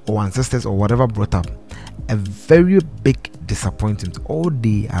grandfathers or ancestors or whatever brought up. A very big disappointment. All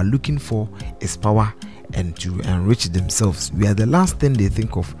they are looking for is power and to enrich themselves. We are the last thing they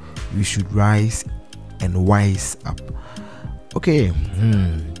think of. We should rise and wise up. Okay.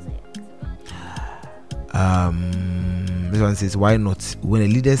 This one says, why not? When the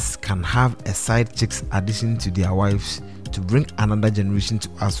leaders can have a side chicks addition to their wives to bring another generation to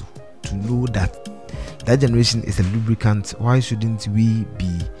us to know that that generation is a lubricant, why shouldn't we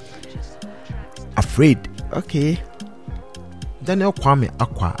be afraid? Okay. Daniel Kwame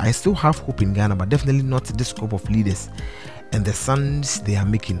Aqua, I still have hope in Ghana, but definitely not this group of leaders and the sons they are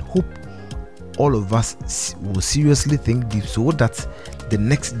making. Hope all of us will seriously think deep so that the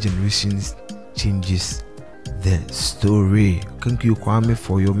next generation changes the story. Thank you, Kwame,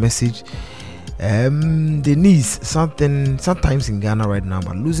 for your message. Denise, sometimes in Ghana right now,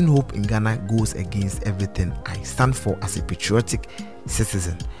 but losing hope in Ghana goes against everything I stand for as a patriotic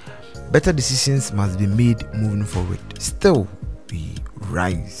citizen. Better decisions must be made moving forward. Still, we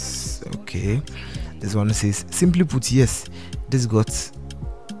rise. Okay. This one says, simply put, yes, this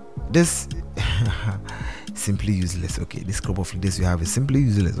simply useless. Okay, this group of leaders we have is simply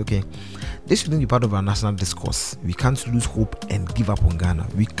useless. Okay, this shouldn't be part of our national discourse. We can't lose hope and give up on Ghana.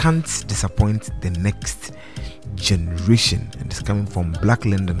 We can't disappoint the next generation. And it's coming from Black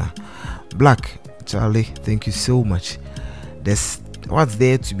Londoner. Black Charlie, thank you so much. There's what's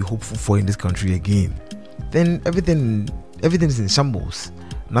there to be hopeful for in this country again? Then everything is in shambles.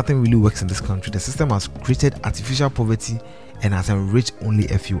 Nothing really works in this country. The system has created artificial poverty and has enriched only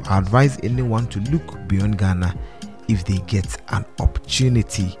a few. I advise anyone to look beyond Ghana if they get an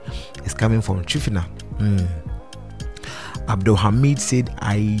opportunity. It's coming from Chifina. Abdul Hamid said,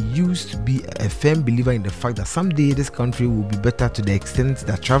 I used to be a firm believer in the fact that someday this country will be better, to the extent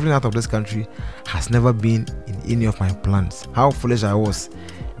that traveling out of this country has never been in any of my plans. How foolish I was.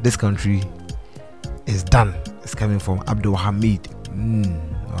 This country is done. It's coming from Abdul Hamid.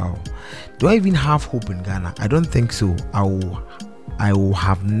 Wow. Do I even have hope in Ghana? I don't think so. I will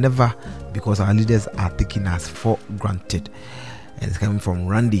have never, because our leaders are taking us for granted. And it's coming from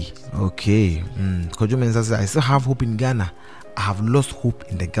Randy. Okay. Kojo Mensah says, I still have hope in Ghana. I have lost hope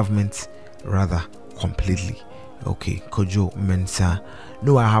in the government rather completely. Okay, Kojo Mensah.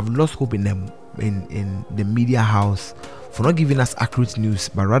 No, I have lost hope in the media house for not giving us accurate news,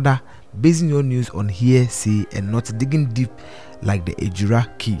 but rather basing your news on hearsay and not digging deep like the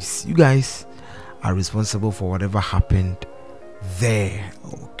Ejura case. You guys are responsible for whatever happened there.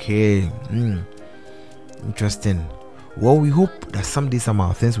 Okay. Interesting. Well, we hope that someday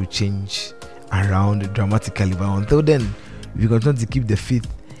somehow things will change around dramatically, but until then, we continue to keep the faith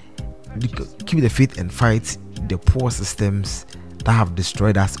keep the faith and fight the poor systems that have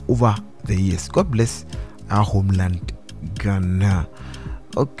destroyed us over the years. God bless our homeland, Ghana.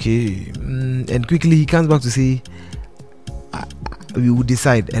 Okay, and quickly he comes back to say, we will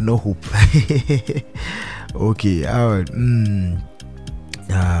decide and no hope. Okay, alright.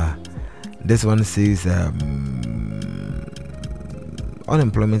 This one says,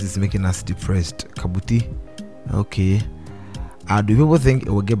 unemployment is making us depressed. Kabuti. Okay. Do people think it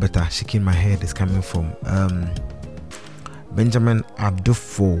will get better? Shaking my head is coming from Benjamin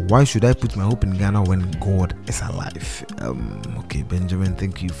Adofo. Why should I put my hope in Ghana when God is alive? Okay, Benjamin,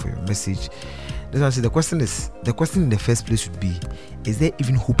 thank you for your message. This one says the question in the first place should be, is there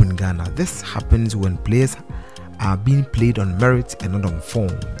even hope in Ghana? This happens when players are being played on merit and not on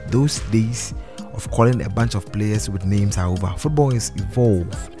form. Those days of calling a bunch of players with names are over. Football has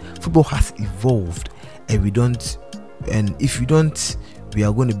evolved, and if we don't, we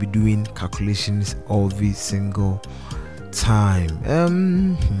are going to be doing calculations every single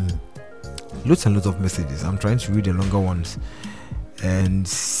time. Lots and lots of messages. I'm trying to read the longer ones and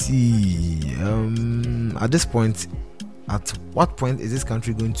see at this point, at what point is this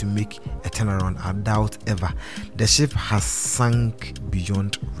country going to make a turnaround? I doubt ever. The ship has sunk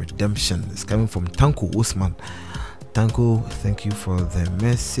beyond redemption. It's coming from Tanko Osman. Tanko, thank you for the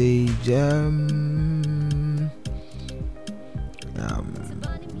message.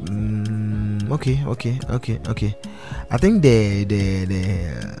 Okay. I think the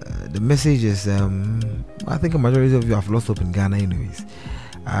message is I think a majority of you have lost hope in Ghana anyways.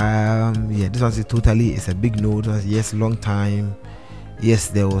 This one is totally, it's a big no. Yes, long time. Yes,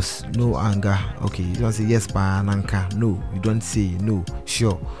 there was no anger. Okay, you don't say yes, Bananka. No, you don't say no.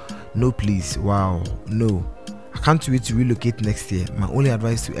 Sure, no, please. Wow, no. I can't wait to relocate next year. My only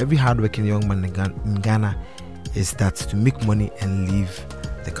advice to every hardworking young man in Ghana is that to make money and leave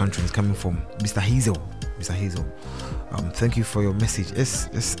the country. Is coming from Mr. Hazel. Thank you for your message.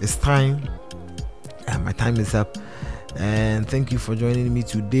 It's time. My time is up. And thank you for joining me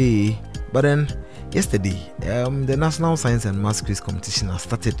today. But then yesterday, the National Science and Maths Quiz competition has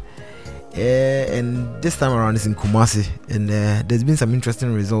started, and this time around it's in Kumasi, and there's been some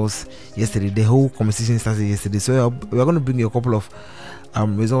interesting results yesterday. The whole competition started yesterday, so we're going to bring you a couple of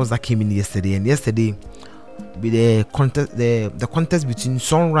results that came in yesterday. And yesterday, with the contest between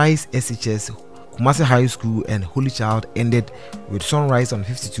Sunrise SHS, Kumasi High School and Holy Child ended with Sunrise on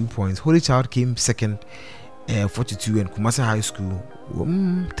 52 points. Holy Child came second, 42, and Kumasi High School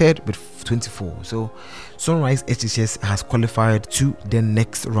third with 24. So Sunrise SHS has qualified to the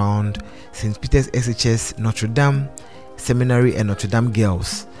next round. St. Peter's SHS, Notre Dame Seminary and Notre Dame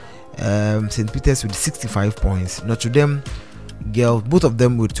Girls. St. Peter's with 65 points. Notre Dame Girls, both of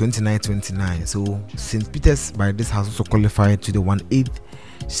them with 29. So St. Peter's by this has also qualified to the 1/8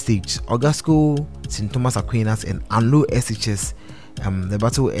 stage. Ogasco, St. Thomas Aquinas and Anlo SHS. The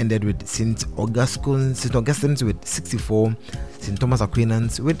battle ended with St. Augustine's with 64, St. Thomas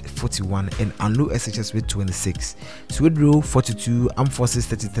Aquinas with 41, and Anlo SHS with 26. Swedro 42, Armed Forces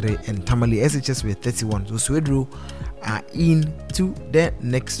 33, and Tamale SHS with 31. So Swedro are in to the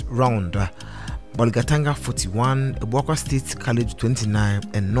next round. Bolgatanga 41, Ebuakwa State College 29,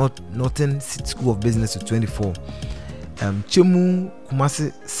 and Northern School of Business with 24. Chemu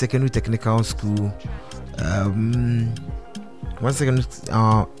Kumasi Secondary Technical School.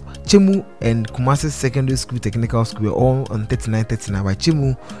 Chemu and Kumasi Secondary School Technical School were all on 39. By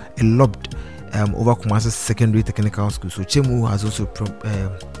Chemu eloped over Kumasi Secondary Technical School. So Chemu has also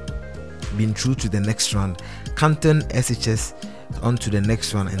been through to the next round. Canton SHS on to the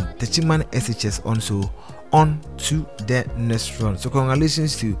next round, and Techiman SHS also on to the next round. So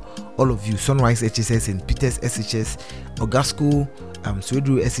congratulations to all of you. Sunrise SHS and Peters SHS, Ogasco,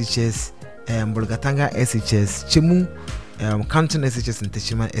 Swedru SHS, Bolgatanga SHS, Chemu, Canton SHS and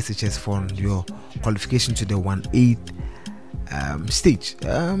Techiman SHS for your qualification to the 1/8 stage.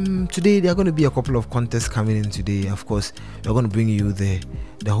 Today there are going to be a couple of contests coming in today. Of course, we're going to bring you the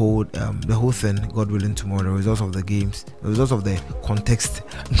whole thing, God willing, tomorrow. The results of the games, the results of the context,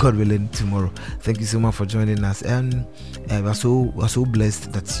 God willing, tomorrow. Thank you so much for joining us, and we're so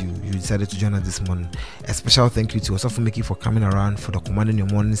blessed that you decided to join us this morning. A special thank you to Osafumeki for coming around for the Commanding Your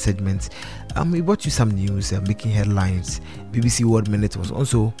Morning segment. We brought you some news, making headlines. BBC World Minute was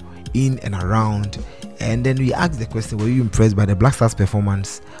also in and around, and then we asked the question: were you impressed by the Black Stars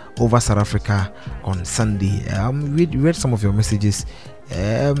performance over South Africa on Sunday? We read some of your messages.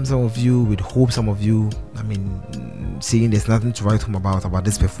 Some of you with hope, some of you, saying there's nothing to write home about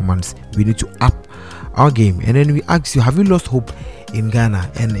this performance. We need to up our game. And then we asked you, have you lost hope in Ghana?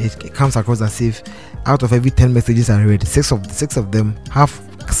 And it comes across as if out of every 10 messages I read, six of them have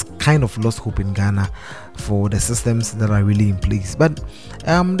kind of lost hope in Ghana for the systems that are really in place. But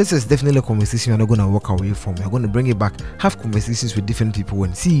this is definitely a conversation we're not going to walk away from. We're going to bring it back, have conversations with different people,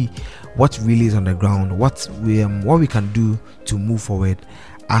 and see what really is on the ground, what we can do to move forward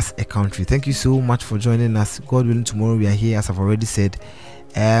as a country. Thank you so much for joining us. God willing, tomorrow we are here, as I've already said,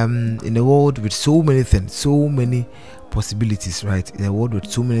 in a world with so many things, so many possibilities, right? In a world with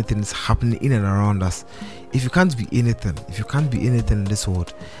so many things happening in and around us. If you can't be anything in this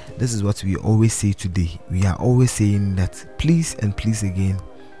world, this is what we always say today. We are always saying that please and please again,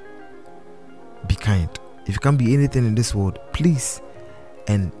 be kind. If you can't be anything in this world, please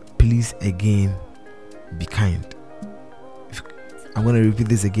and please again, be kind. I'm going to repeat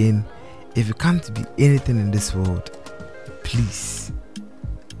this again. If you can't be anything in this world, please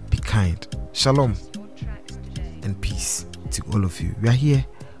be kind. Shalom and peace to all of you. We are here,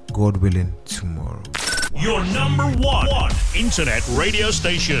 God willing, tomorrow. Your number one internet radio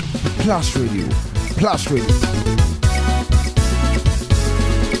station. Plus Radio. Plus Radio.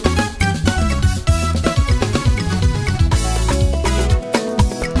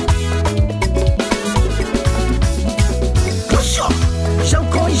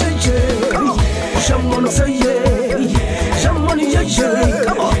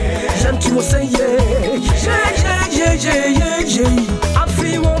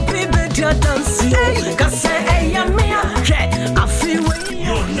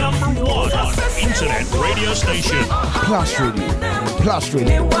 Your number one internet radio station. Plus Radio. Plus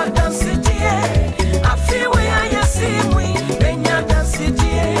Radio.